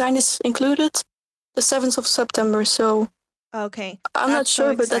design is included the 7th of September. So okay, I'm not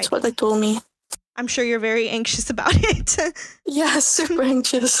sure, but that's what they told me. I'm sure you're very anxious about it. Yeah, super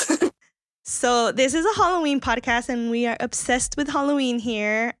anxious. So this is a Halloween podcast, and we are obsessed with Halloween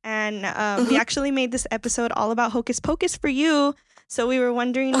here. And we actually made this episode all about Hocus Pocus for you. So we were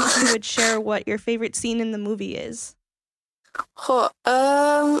wondering if you would share what your favorite scene in the movie is.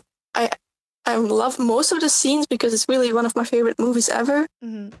 I love most of the scenes because it's really one of my favorite movies ever.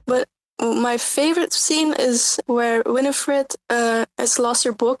 But my favorite scene is where Winifred has lost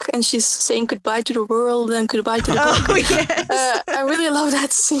her book and she's saying goodbye to the world and goodbye to the book. Oh, yes. I really love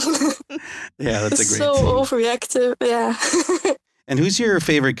that scene. Yeah, that's it's a great so scene. overreactive. Yeah. And who's your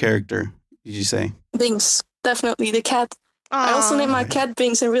favorite character, did you say? Binks, definitely, the cat. I also named my cat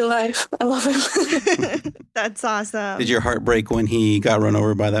Binks in real life. I love him. That's awesome. Did your heart break when he got run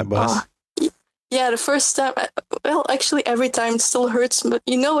over by that bus? Yeah, the first time, well, actually every time it still hurts, but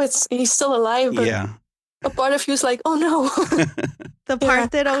you know he's still alive. But Yeah. a part of you is like, oh no. The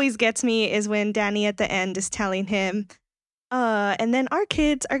part that always gets me is when Danny at the end is telling him, and then our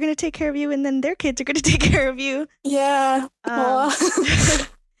kids are going to take care of you, and then their kids are going to take care of you. Yeah.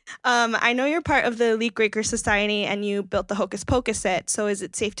 I know you're part of the Leak Breaker Society and you built the Hocus Pocus set. So is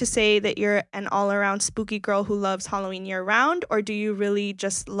it safe to say that you're an all-around spooky girl who loves Halloween year-round, or do you really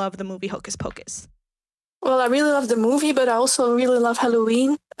just love the movie Hocus Pocus? Well, I really love the movie, but I also really love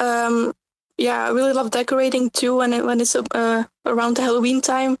Halloween. Yeah, I really love decorating too when it's around the Halloween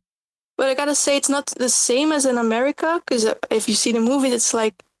time. But I gotta say, it's not the same as in America, because if you see the movie, it's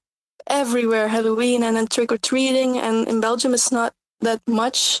like everywhere Halloween and then trick-or-treating, and in Belgium it's not that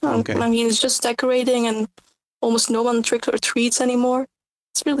much. Okay. I mean, it's just decorating and almost no one trick-or-treats anymore.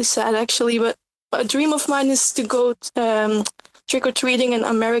 It's really sad, actually, but a dream of mine is to go trick-or-treating in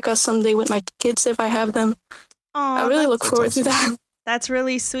America someday with my kids if I have them. I really look forward to that. That's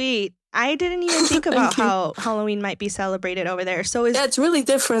really sweet. I didn't even think about how Halloween might be celebrated over there. So yeah, it's really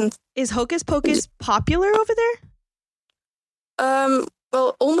different. Is Hocus Pocus popular over there?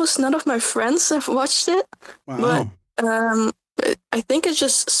 Well, almost none of my friends have watched it. Wow. But I think it's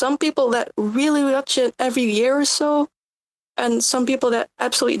just some people that really watch it every year or so, and some people that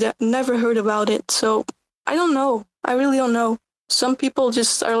absolutely never heard about it. So I don't know. I really don't know. Some people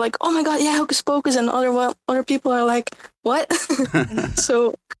just are like, "Oh my god, yeah, Hocus Pocus," and other people are like, "What?"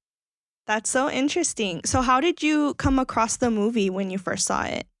 So that's so interesting. So how did you come across the movie when you first saw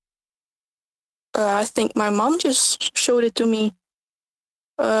it? I think my mom just showed it to me.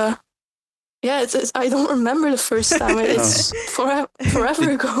 Yeah, it's I don't remember the first time. It's forever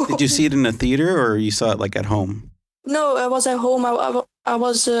ago. Did you see it in a theater or you saw it like at home? No, I was at home. I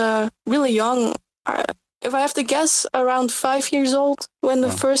was really young. If I have to guess, around 5 years old when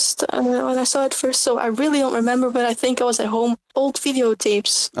when I saw it first. So I really don't remember, but I think I was at home. Old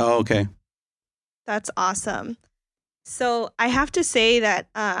videotapes. Oh, okay. That's awesome. So I have to say that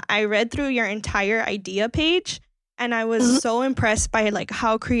I read through your entire idea page, and I was so impressed by like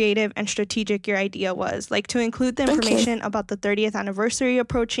how creative and strategic your idea was. Like to include the information about the 30th anniversary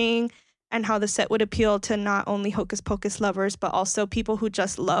approaching and how the set would appeal to not only Hocus Pocus lovers, but also people who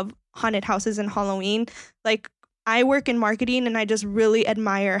just love haunted houses and Halloween. Like I work in marketing, and I just really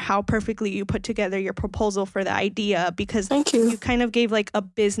admire how perfectly you put together your proposal for the idea, because you kind of gave like a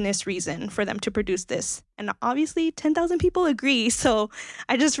business reason for them to produce this. And obviously 10,000 people agree. So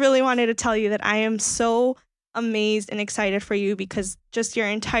I just really wanted to tell you that I am so amazed and excited for you, because just your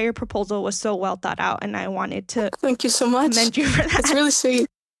entire proposal was so well thought out, and I wanted to thank you so much. Commend you for that. That's really sweet.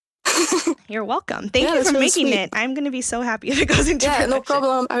 You're welcome. Thank you for making it. I'm going to be so happy if it goes into production. No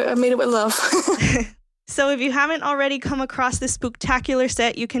problem. I made it with love. So if you haven't already come across this spooktacular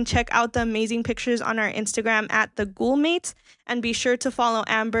set, you can check out the amazing pictures on our Instagram at the Ghoulmates, and be sure to follow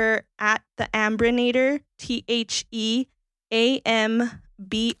Amber at the Ambrinator,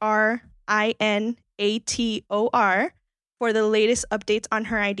 TheAmbrinAtor, for the latest updates on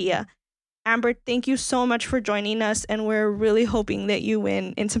her idea. Amber, thank you so much for joining us, and we're really hoping that you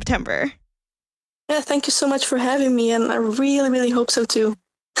win in September. Yeah, thank you so much for having me, and I really, really hope so too.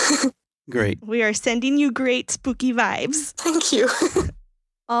 Great. We are sending you great spooky vibes. Thank you.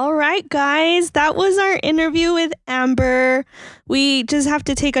 All right, guys, that was our interview with Amber. We just have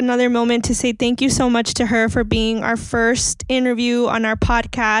to take another moment to say thank you so much to her for being our first interview on our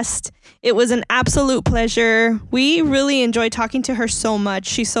podcast. It was an absolute pleasure. We really enjoyed talking to her so much.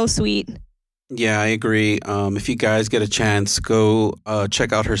 She's so sweet. Yeah, I agree. If you guys get a chance, go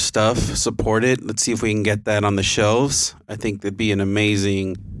check out her stuff, support it. Let's see if we can get that on the shelves. I think that'd be an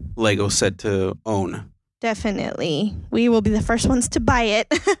amazing Lego set to own. Definitely. We will be the first ones to buy it.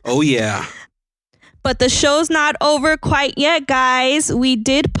 Oh, yeah. But the show's not over quite yet, guys. We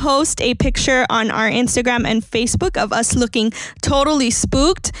did post a picture on our Instagram and Facebook of us looking totally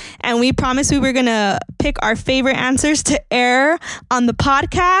spooked, and we promised we were going to pick our favorite answers to air on the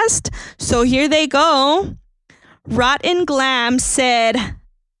podcast. So here they go. Rotten Glam said,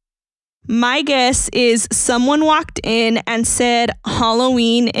 "My guess is someone walked in and said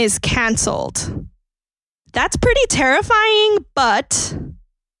Halloween is canceled." That's pretty terrifying, but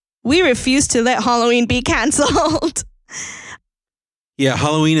we refuse to let Halloween be canceled. Yeah,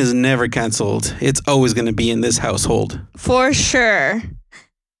 Halloween is never canceled. It's always going to be in this household. For sure.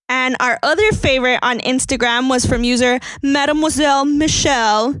 And our other favorite on Instagram was from user Mademoiselle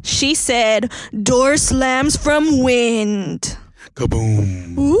Michelle. She said, "Door slams from wind."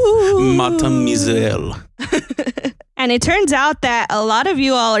 Kaboom. Ooh. Mademoiselle. And it turns out that a lot of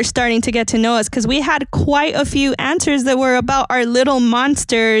you all are starting to get to know us, because we had quite a few answers that were about our little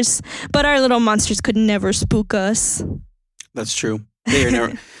monsters, but our little monsters could never spook us. That's true.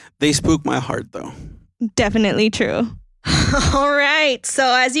 They spook my heart, though. Definitely true. All right. So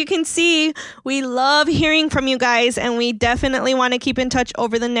as you can see, we love hearing from you guys, and we definitely want to keep in touch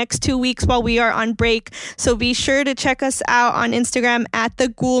over the next 2 weeks while we are on break. So be sure to check us out on Instagram at the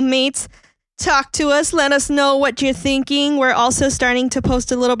Ghoulmates. Talk to us. Let us know what you're thinking. We're also starting to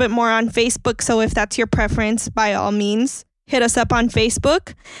post a little bit more on Facebook. So if that's your preference, by all means, hit us up on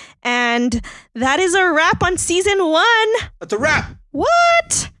Facebook. And that is a wrap on season 1. That's a wrap.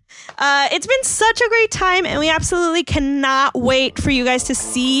 What? It's been such a great time, and we absolutely cannot wait for you guys to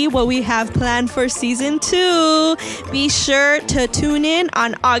see what we have planned for season 2. Be sure to tune in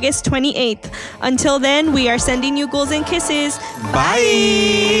on August 28th. Until then, we are sending you ghouls and kisses.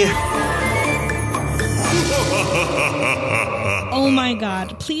 Bye. Oh my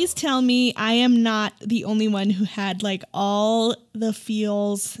God. Please tell me I am not the only one who had like all the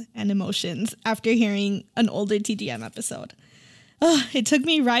feels and emotions after hearing an older TGM episode. It took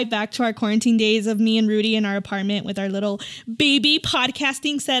me right back to our quarantine days of me and Rudy in our apartment with our little baby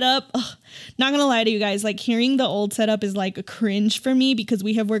podcasting setup. Not gonna lie to you guys, like hearing the old setup is like a cringe for me, because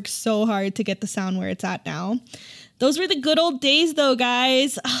we have worked so hard to get the sound where it's at now. Those were the good old days though,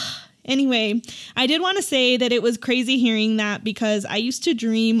 guys. Anyway, I did want to say that it was crazy hearing that, because I used to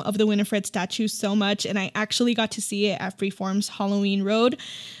dream of the Winifred statue so much, and I actually got to see it at Freeform's Halloween Road.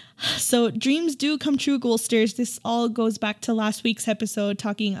 So dreams do come true, Ghoulsters. This all goes back to last week's episode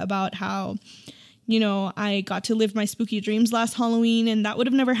talking about how, I got to live my spooky dreams last Halloween, and that would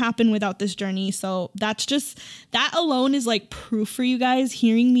have never happened without this journey. So that alone is like proof for you guys.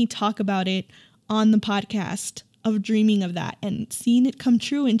 Hearing me talk about it on the podcast of dreaming of that and seeing it come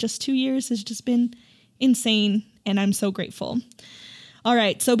true in just 2 years has just been insane, and I'm so grateful. All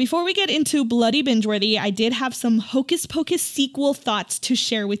right, so before we get into Bloody Binge-worthy, I did have some Hocus Pocus sequel thoughts to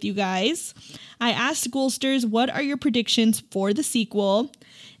share with you guys. I asked Ghoulsters, what are your predictions for the sequel?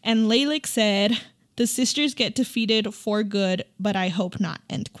 And Laylik said, the sisters get defeated for good, but I hope not,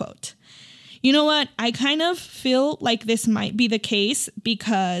 end quote. You know what? I kind of feel like this might be the case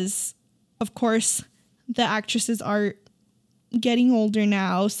because, of course, the actresses are getting older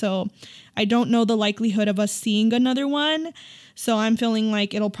now, so I don't know the likelihood of us seeing another one. So I'm feeling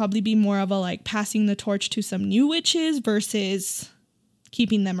like it'll probably be more of a like passing the torch to some new witches versus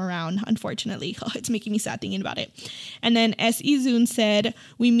keeping them around, unfortunately. Oh, it's making me sad thinking about it. And then S.E. Zune said,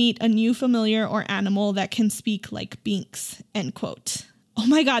 we meet a new familiar or animal that can speak like Binks, end quote. Oh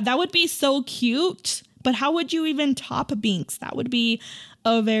my God, that would be so cute. But how would you even top Binks? That would be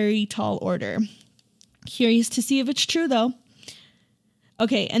a very tall order. Curious to see if it's true though.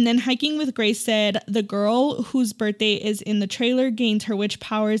 Okay, and then Hiking with Grace said, the girl whose birthday is in the trailer gains her witch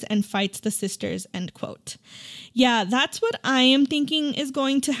powers and fights the sisters, end quote. Yeah, that's what I am thinking is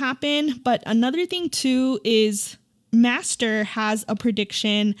going to happen. But another thing too is Master has a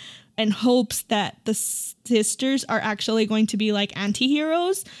prediction and hopes that the sisters are actually going to be like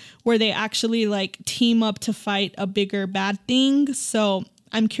anti-heroes where they actually like team up to fight a bigger bad thing. So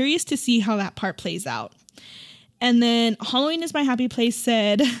I'm curious to see how that part plays out. And then Halloween is My Happy Place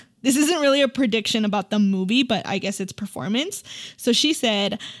said, this isn't really a prediction about the movie, but I guess it's performance. So she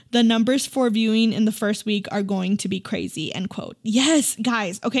said, the numbers for viewing in the first week are going to be crazy, end quote. Yes,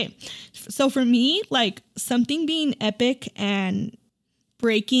 guys. Okay. So for me, like something being epic and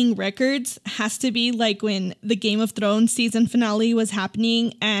breaking records has to be like when the Game of Thrones season finale was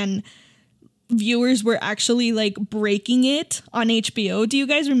happening and viewers were actually like breaking it on HBO. Do you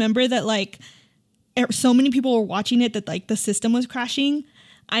guys remember that like so many people were watching it that like the system was crashing?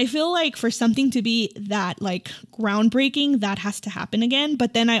 I feel like for something to be that like groundbreaking, that has to happen again.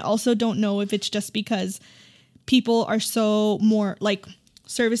 But then I also don't know if it's just because people are so more like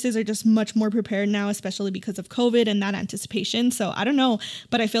services are just much more prepared now, especially because of COVID and that anticipation. So I don't know,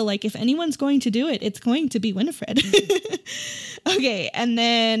 but I feel like if anyone's going to do it, it's going to be Winifred. Okay. And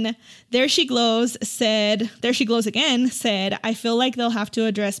then There She Glows again said, I feel like they'll have to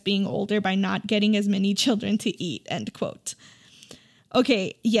address being older by not getting as many children to eat, end quote.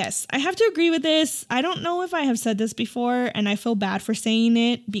 Okay, yes, I have to agree with this. I don't know if I have said this before, and I feel bad for saying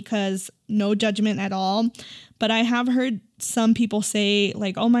it because no judgment at all. But I have heard some people say,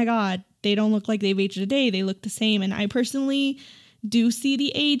 like, oh my God, they don't look like they've aged a day. They look the same. And I personally do see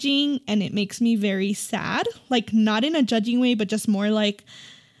the aging, and it makes me very sad. Like, not in a judging way, but just more like,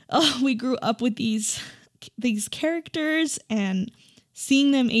 oh, we grew up with these characters, and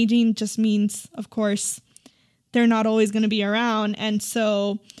seeing them aging just means, of course, they're not always going to be around. And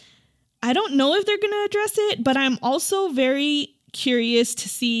so I don't know if they're going to address it, but I'm also very curious to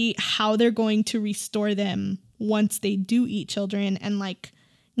see how they're going to restore them once they do eat children and like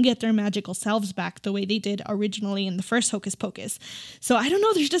get their magical selves back the way they did originally in the first Hocus Pocus. So I don't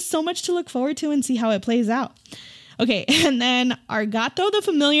know. There's just so much to look forward to and see how it plays out. Okay, and then Argato the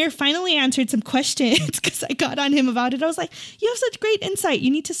Familiar finally answered some questions because I got on him about it. I was like, you have such great insight. You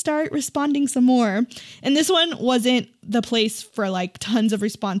need to start responding some more. And this one wasn't the place for like tons of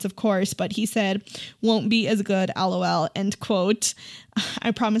response, of course, but he said, won't be as good, LOL, end quote. I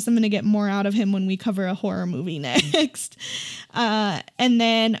promise I'm going to get more out of him when we cover a horror movie next. And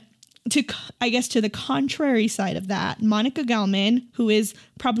then to the contrary side of that, Monica Gallman, who is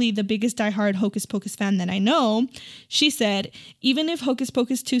probably the biggest diehard Hocus Pocus fan that I know, she said, even if Hocus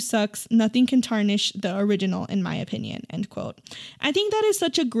Pocus 2 sucks, nothing can tarnish the original, in my opinion, end quote. I think that is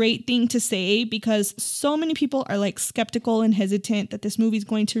such a great thing to say because so many people are like skeptical and hesitant that this movie's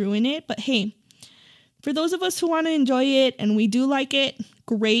going to ruin it. But hey, for those of us who want to enjoy it and we do like it,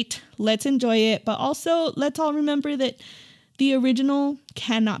 great, let's enjoy it. But also let's all remember that the original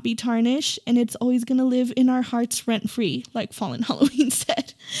cannot be tarnished, and it's always going to live in our hearts rent-free, like Fallen Halloween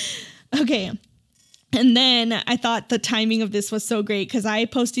said. Okay. And then I thought the timing of this was so great because I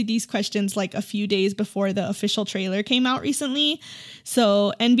posted these questions like a few days before the official trailer came out recently.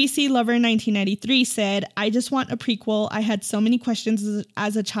 So NBC Lover 1993 said, I just want a prequel. I had so many questions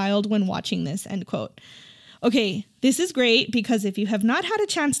as a child when watching this, end quote. Okay, this is great because if you have not had a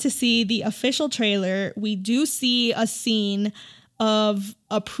chance to see the official trailer, we do see a scene of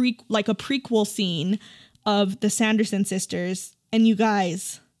a prequel scene of the Sanderson sisters. And you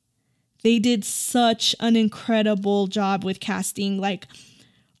guys, They did such an incredible job with casting. Like,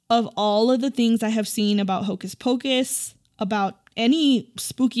 of all of the things I have seen about Hocus Pocus, about any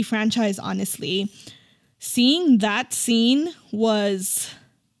spooky franchise, honestly, seeing that scene was,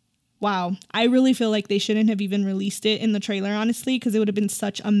 wow. I really feel like they shouldn't have even released it in the trailer, honestly, because it would have been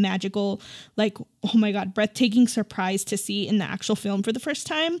such a magical, like, oh my God, breathtaking surprise to see in the actual film for the first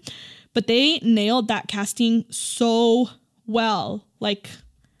time. But they nailed that casting so well. Like,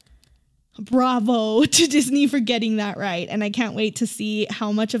 bravo to Disney for getting that right. And I can't wait to see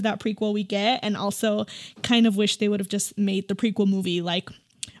how much of that prequel we get. And also kind of wish they would have just made the prequel movie like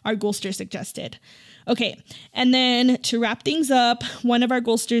our Ghoulster suggested. Okay, and then to wrap things up, one of our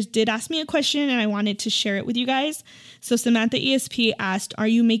Ghoulsters did ask me a question and I wanted to share it with you guys. So Samantha ESP asked, are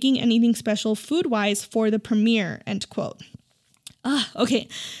you making anything special food-wise for the premiere? End quote. Okay,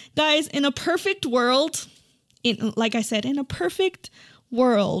 guys, in a perfect world, like I said, in a perfect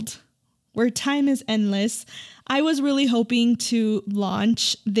world where time is endless, I was really hoping to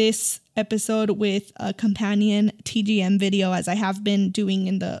launch this episode with a companion TGM video, as I have been doing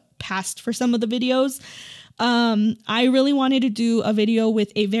in the past for some of the videos. I really wanted to do a video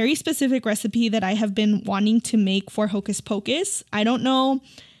with a very specific recipe that I have been wanting to make for Hocus Pocus. I don't know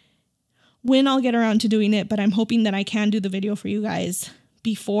when I'll get around to doing it, but I'm hoping that I can do the video for you guys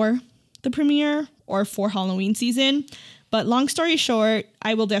before the premiere or for Halloween season. But long story short,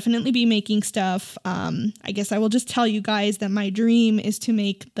 I will definitely be making stuff. I guess I will just tell you guys that my dream is to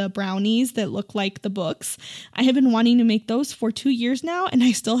make the brownies that look like the books. I have been wanting to make those for 2 years now, and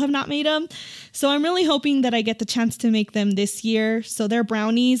I still have not made them. So I'm really hoping that I get the chance to make them this year. So they're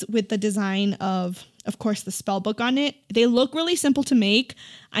brownies with the design of course, the spell book on it. They look really simple to make.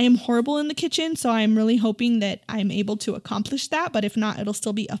 I am horrible in the kitchen, so I'm really hoping that I'm able to accomplish that. But if not, it'll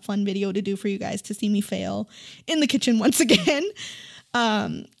still be a fun video to do for you guys to see me fail in the kitchen once again.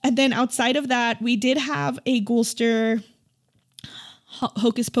 And then outside of that, we did have a Ghoulster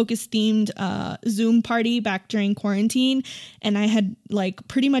Hocus Pocus themed Zoom party back during quarantine, and I had like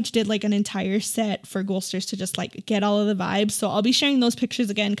pretty much did like an entire set for Ghoulsters to just like get all of the vibes. So I'll be sharing those pictures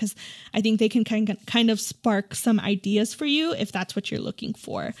again because I think they can kind of spark some ideas for you if that's what you're looking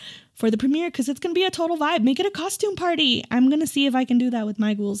for the premiere, because it's gonna be a total vibe. Make it a costume party. I'm gonna see if I can do that with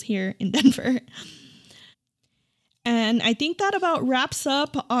my ghouls here in Denver. And I think that about wraps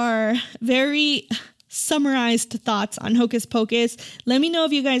up our very summarized thoughts on Hocus Pocus. Let me know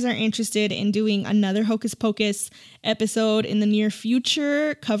if you guys are interested in doing another Hocus Pocus episode in the near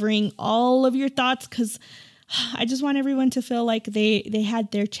future, covering all of your thoughts, because I just want everyone to feel like they had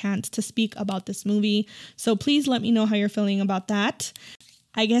their chance to speak about this movie. So please let me know how you're feeling about that.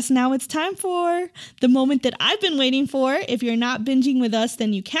 I guess now it's time for the moment that I've been waiting for. If you're not binging with us,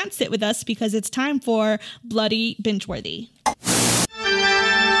 then you can't sit with us because it's time for Bloody Binge-Worthy.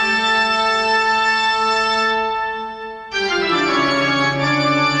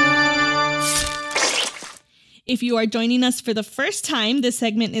 If you are joining us for the first time, this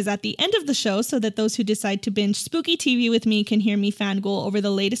segment is at the end of the show so that those who decide to binge spooky TV with me can hear me fangirl over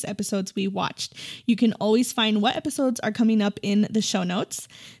the latest episodes we watched. You can always find what episodes are coming up in the show notes.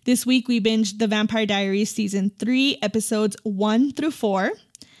 This week we binged The Vampire Diaries Season 3, episodes 1 through 4.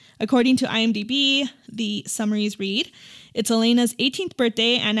 According to IMDb, the summaries read, it's Elena's 18th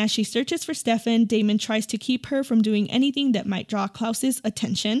birthday, and as she searches for Stefan, Damon tries to keep her from doing anything that might draw Klaus's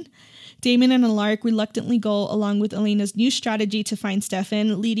attention. Damon and Alaric reluctantly go along with Elena's new strategy to find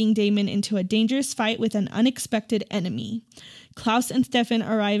Stefan, leading Damon into a dangerous fight with an unexpected enemy. Klaus and Stefan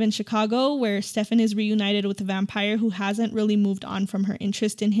arrive in Chicago, where Stefan is reunited with a vampire who hasn't really moved on from her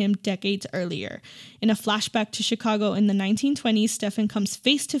interest in him decades earlier. In a flashback to Chicago in the 1920s, Stefan comes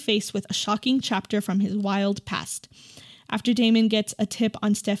face to face with a shocking chapter from his wild past. After Damon gets a tip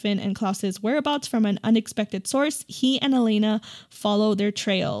on Stefan and Klaus's whereabouts from an unexpected source, he and Elena follow their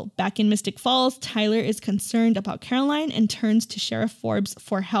trail. Back in Mystic Falls, Tyler is concerned about Caroline and turns to Sheriff Forbes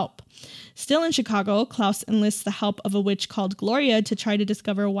for help. Still in Chicago, Klaus enlists the help of a witch called Gloria to try to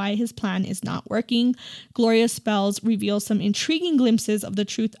discover why his plan is not working. Gloria's spells reveal some intriguing glimpses of the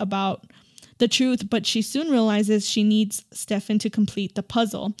truth, but she soon realizes she needs Stefan to complete the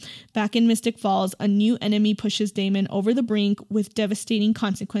puzzle. Back in Mystic Falls, a new enemy pushes Damon over the brink with devastating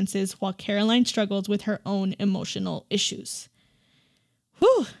consequences while Caroline struggles with her own emotional issues.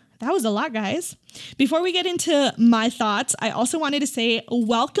 Whew, that was a lot, guys. Before we get into my thoughts, I also wanted to say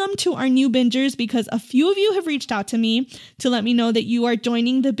welcome to our new bingers, because a few of you have reached out to me to let me know that you are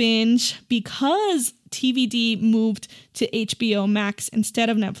joining the binge because TVD moved to HBO Max instead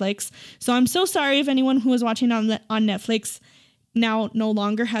of Netflix. So I'm so sorry if anyone who was watching on Netflix now no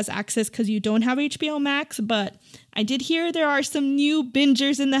longer has access because you don't have HBO Max, but I did hear there are some new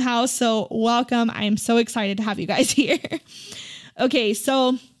bingers in the house, so welcome. I am so excited to have you guys here. Okay,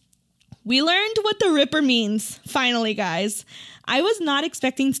 so we learned what the Ripper means, finally, guys. I was not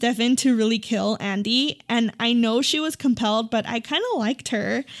expecting Stefan to really kill Andy, and I know she was compelled, but I kind of liked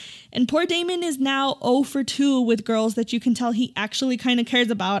her. And poor Damon is now 0 for 2 with girls that you can tell he actually kind of cares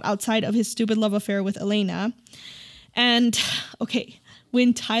about outside of his stupid love affair with Elena. And, okay,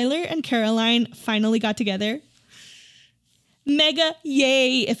 when Tyler and Caroline finally got together, mega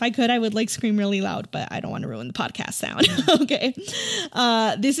yay. If I could, I would like scream really loud, but I don't want to ruin the podcast sound. Okay.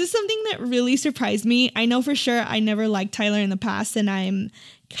 This is something that really surprised me. I know for sure I never liked Tyler in the past, and I'm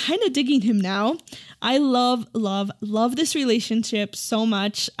kind of digging him now. I love this relationship so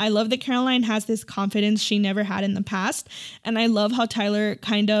much. I love that Caroline has this confidence she never had in the past. And I love how Tyler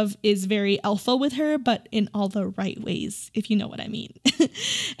kind of is very alpha with her, but in all the right ways, if you know what I mean.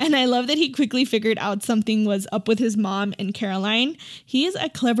 And I love that he quickly figured out something was up with his mom and Caroline. He is a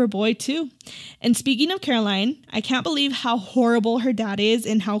clever boy too. And speaking of Caroline, I can't believe how horrible her dad is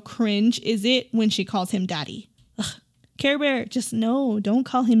and how cringe is it when she calls him daddy. Ugh. Care Bear, just no, don't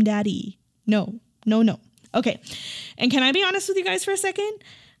call him daddy. No. Okay, and can I be honest with you guys for a second?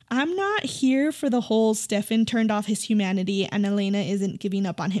 I'm not here for the whole Stefan turned off his humanity and Elena isn't giving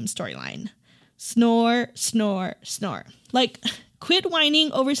up on him storyline. Snore. Like, quit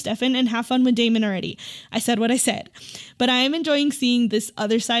whining over Stefan and have fun with Damon already. I said what I said. But I am enjoying seeing this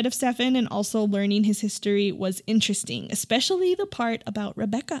other side of Stefan, and also learning his history was interesting, especially the part about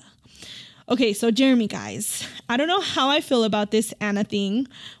Rebecca. Okay, so Jeremy, guys, I don't know how I feel about this Anna thing.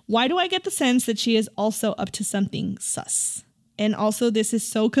 Why do I get the sense that she is also up to something sus? And also, this is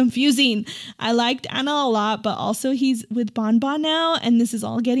so confusing. I liked Anna a lot, but also he's with Bon Bon now, and this is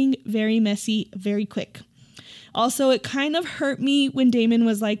all getting very messy very quick. Also, it kind of hurt me when Damon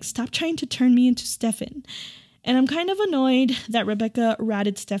was like, stop trying to turn me into Stefan. And I'm kind of annoyed that Rebecca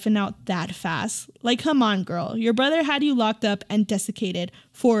ratted Stefan out that fast. Like, come on, girl. Your brother had you locked up and desiccated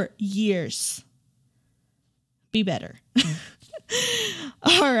for years. Be better.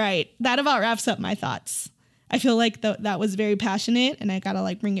 All right. That about wraps up my thoughts. I feel like that was very passionate, and I gotta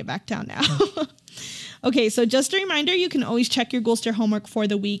like bring it back down now. Okay, so just a reminder, you can always check your Ghoulster homework for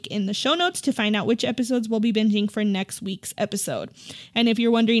the week in the show notes to find out which episodes we'll be binging for next week's episode. And if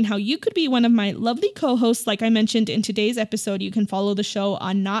you're wondering how you could be one of my lovely co-hosts, like I mentioned in today's episode, you can follow the show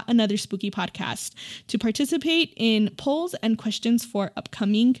on Not Another Spooky Podcast to participate in polls and questions for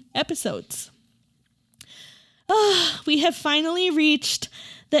upcoming episodes. We have finally reached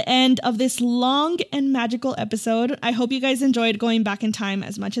the end of this long and magical episode. I hope you guys enjoyed going back in time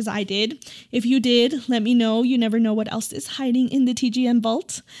as much as I did. If you did, let me know. You never know what else is hiding in the TGM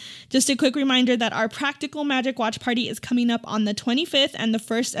Vault. Just a quick reminder that our Practical Magic Watch Party is coming up on the 25th, and the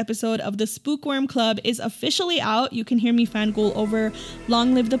first episode of the Spookworm Club is officially out. You can hear me fangirl over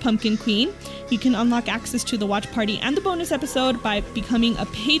Long Live the Pumpkin Queen. You can unlock access to the watch party and the bonus episode by becoming a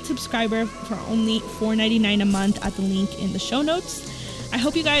paid subscriber for only $4.99 a month at the link in the show notes. I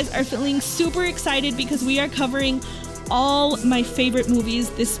hope you guys are feeling super excited because we are covering all my favorite movies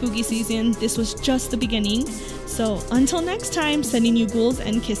this spooky season. This was just the beginning. So until next time, sending you ghouls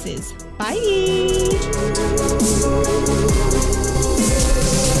and kisses. Bye!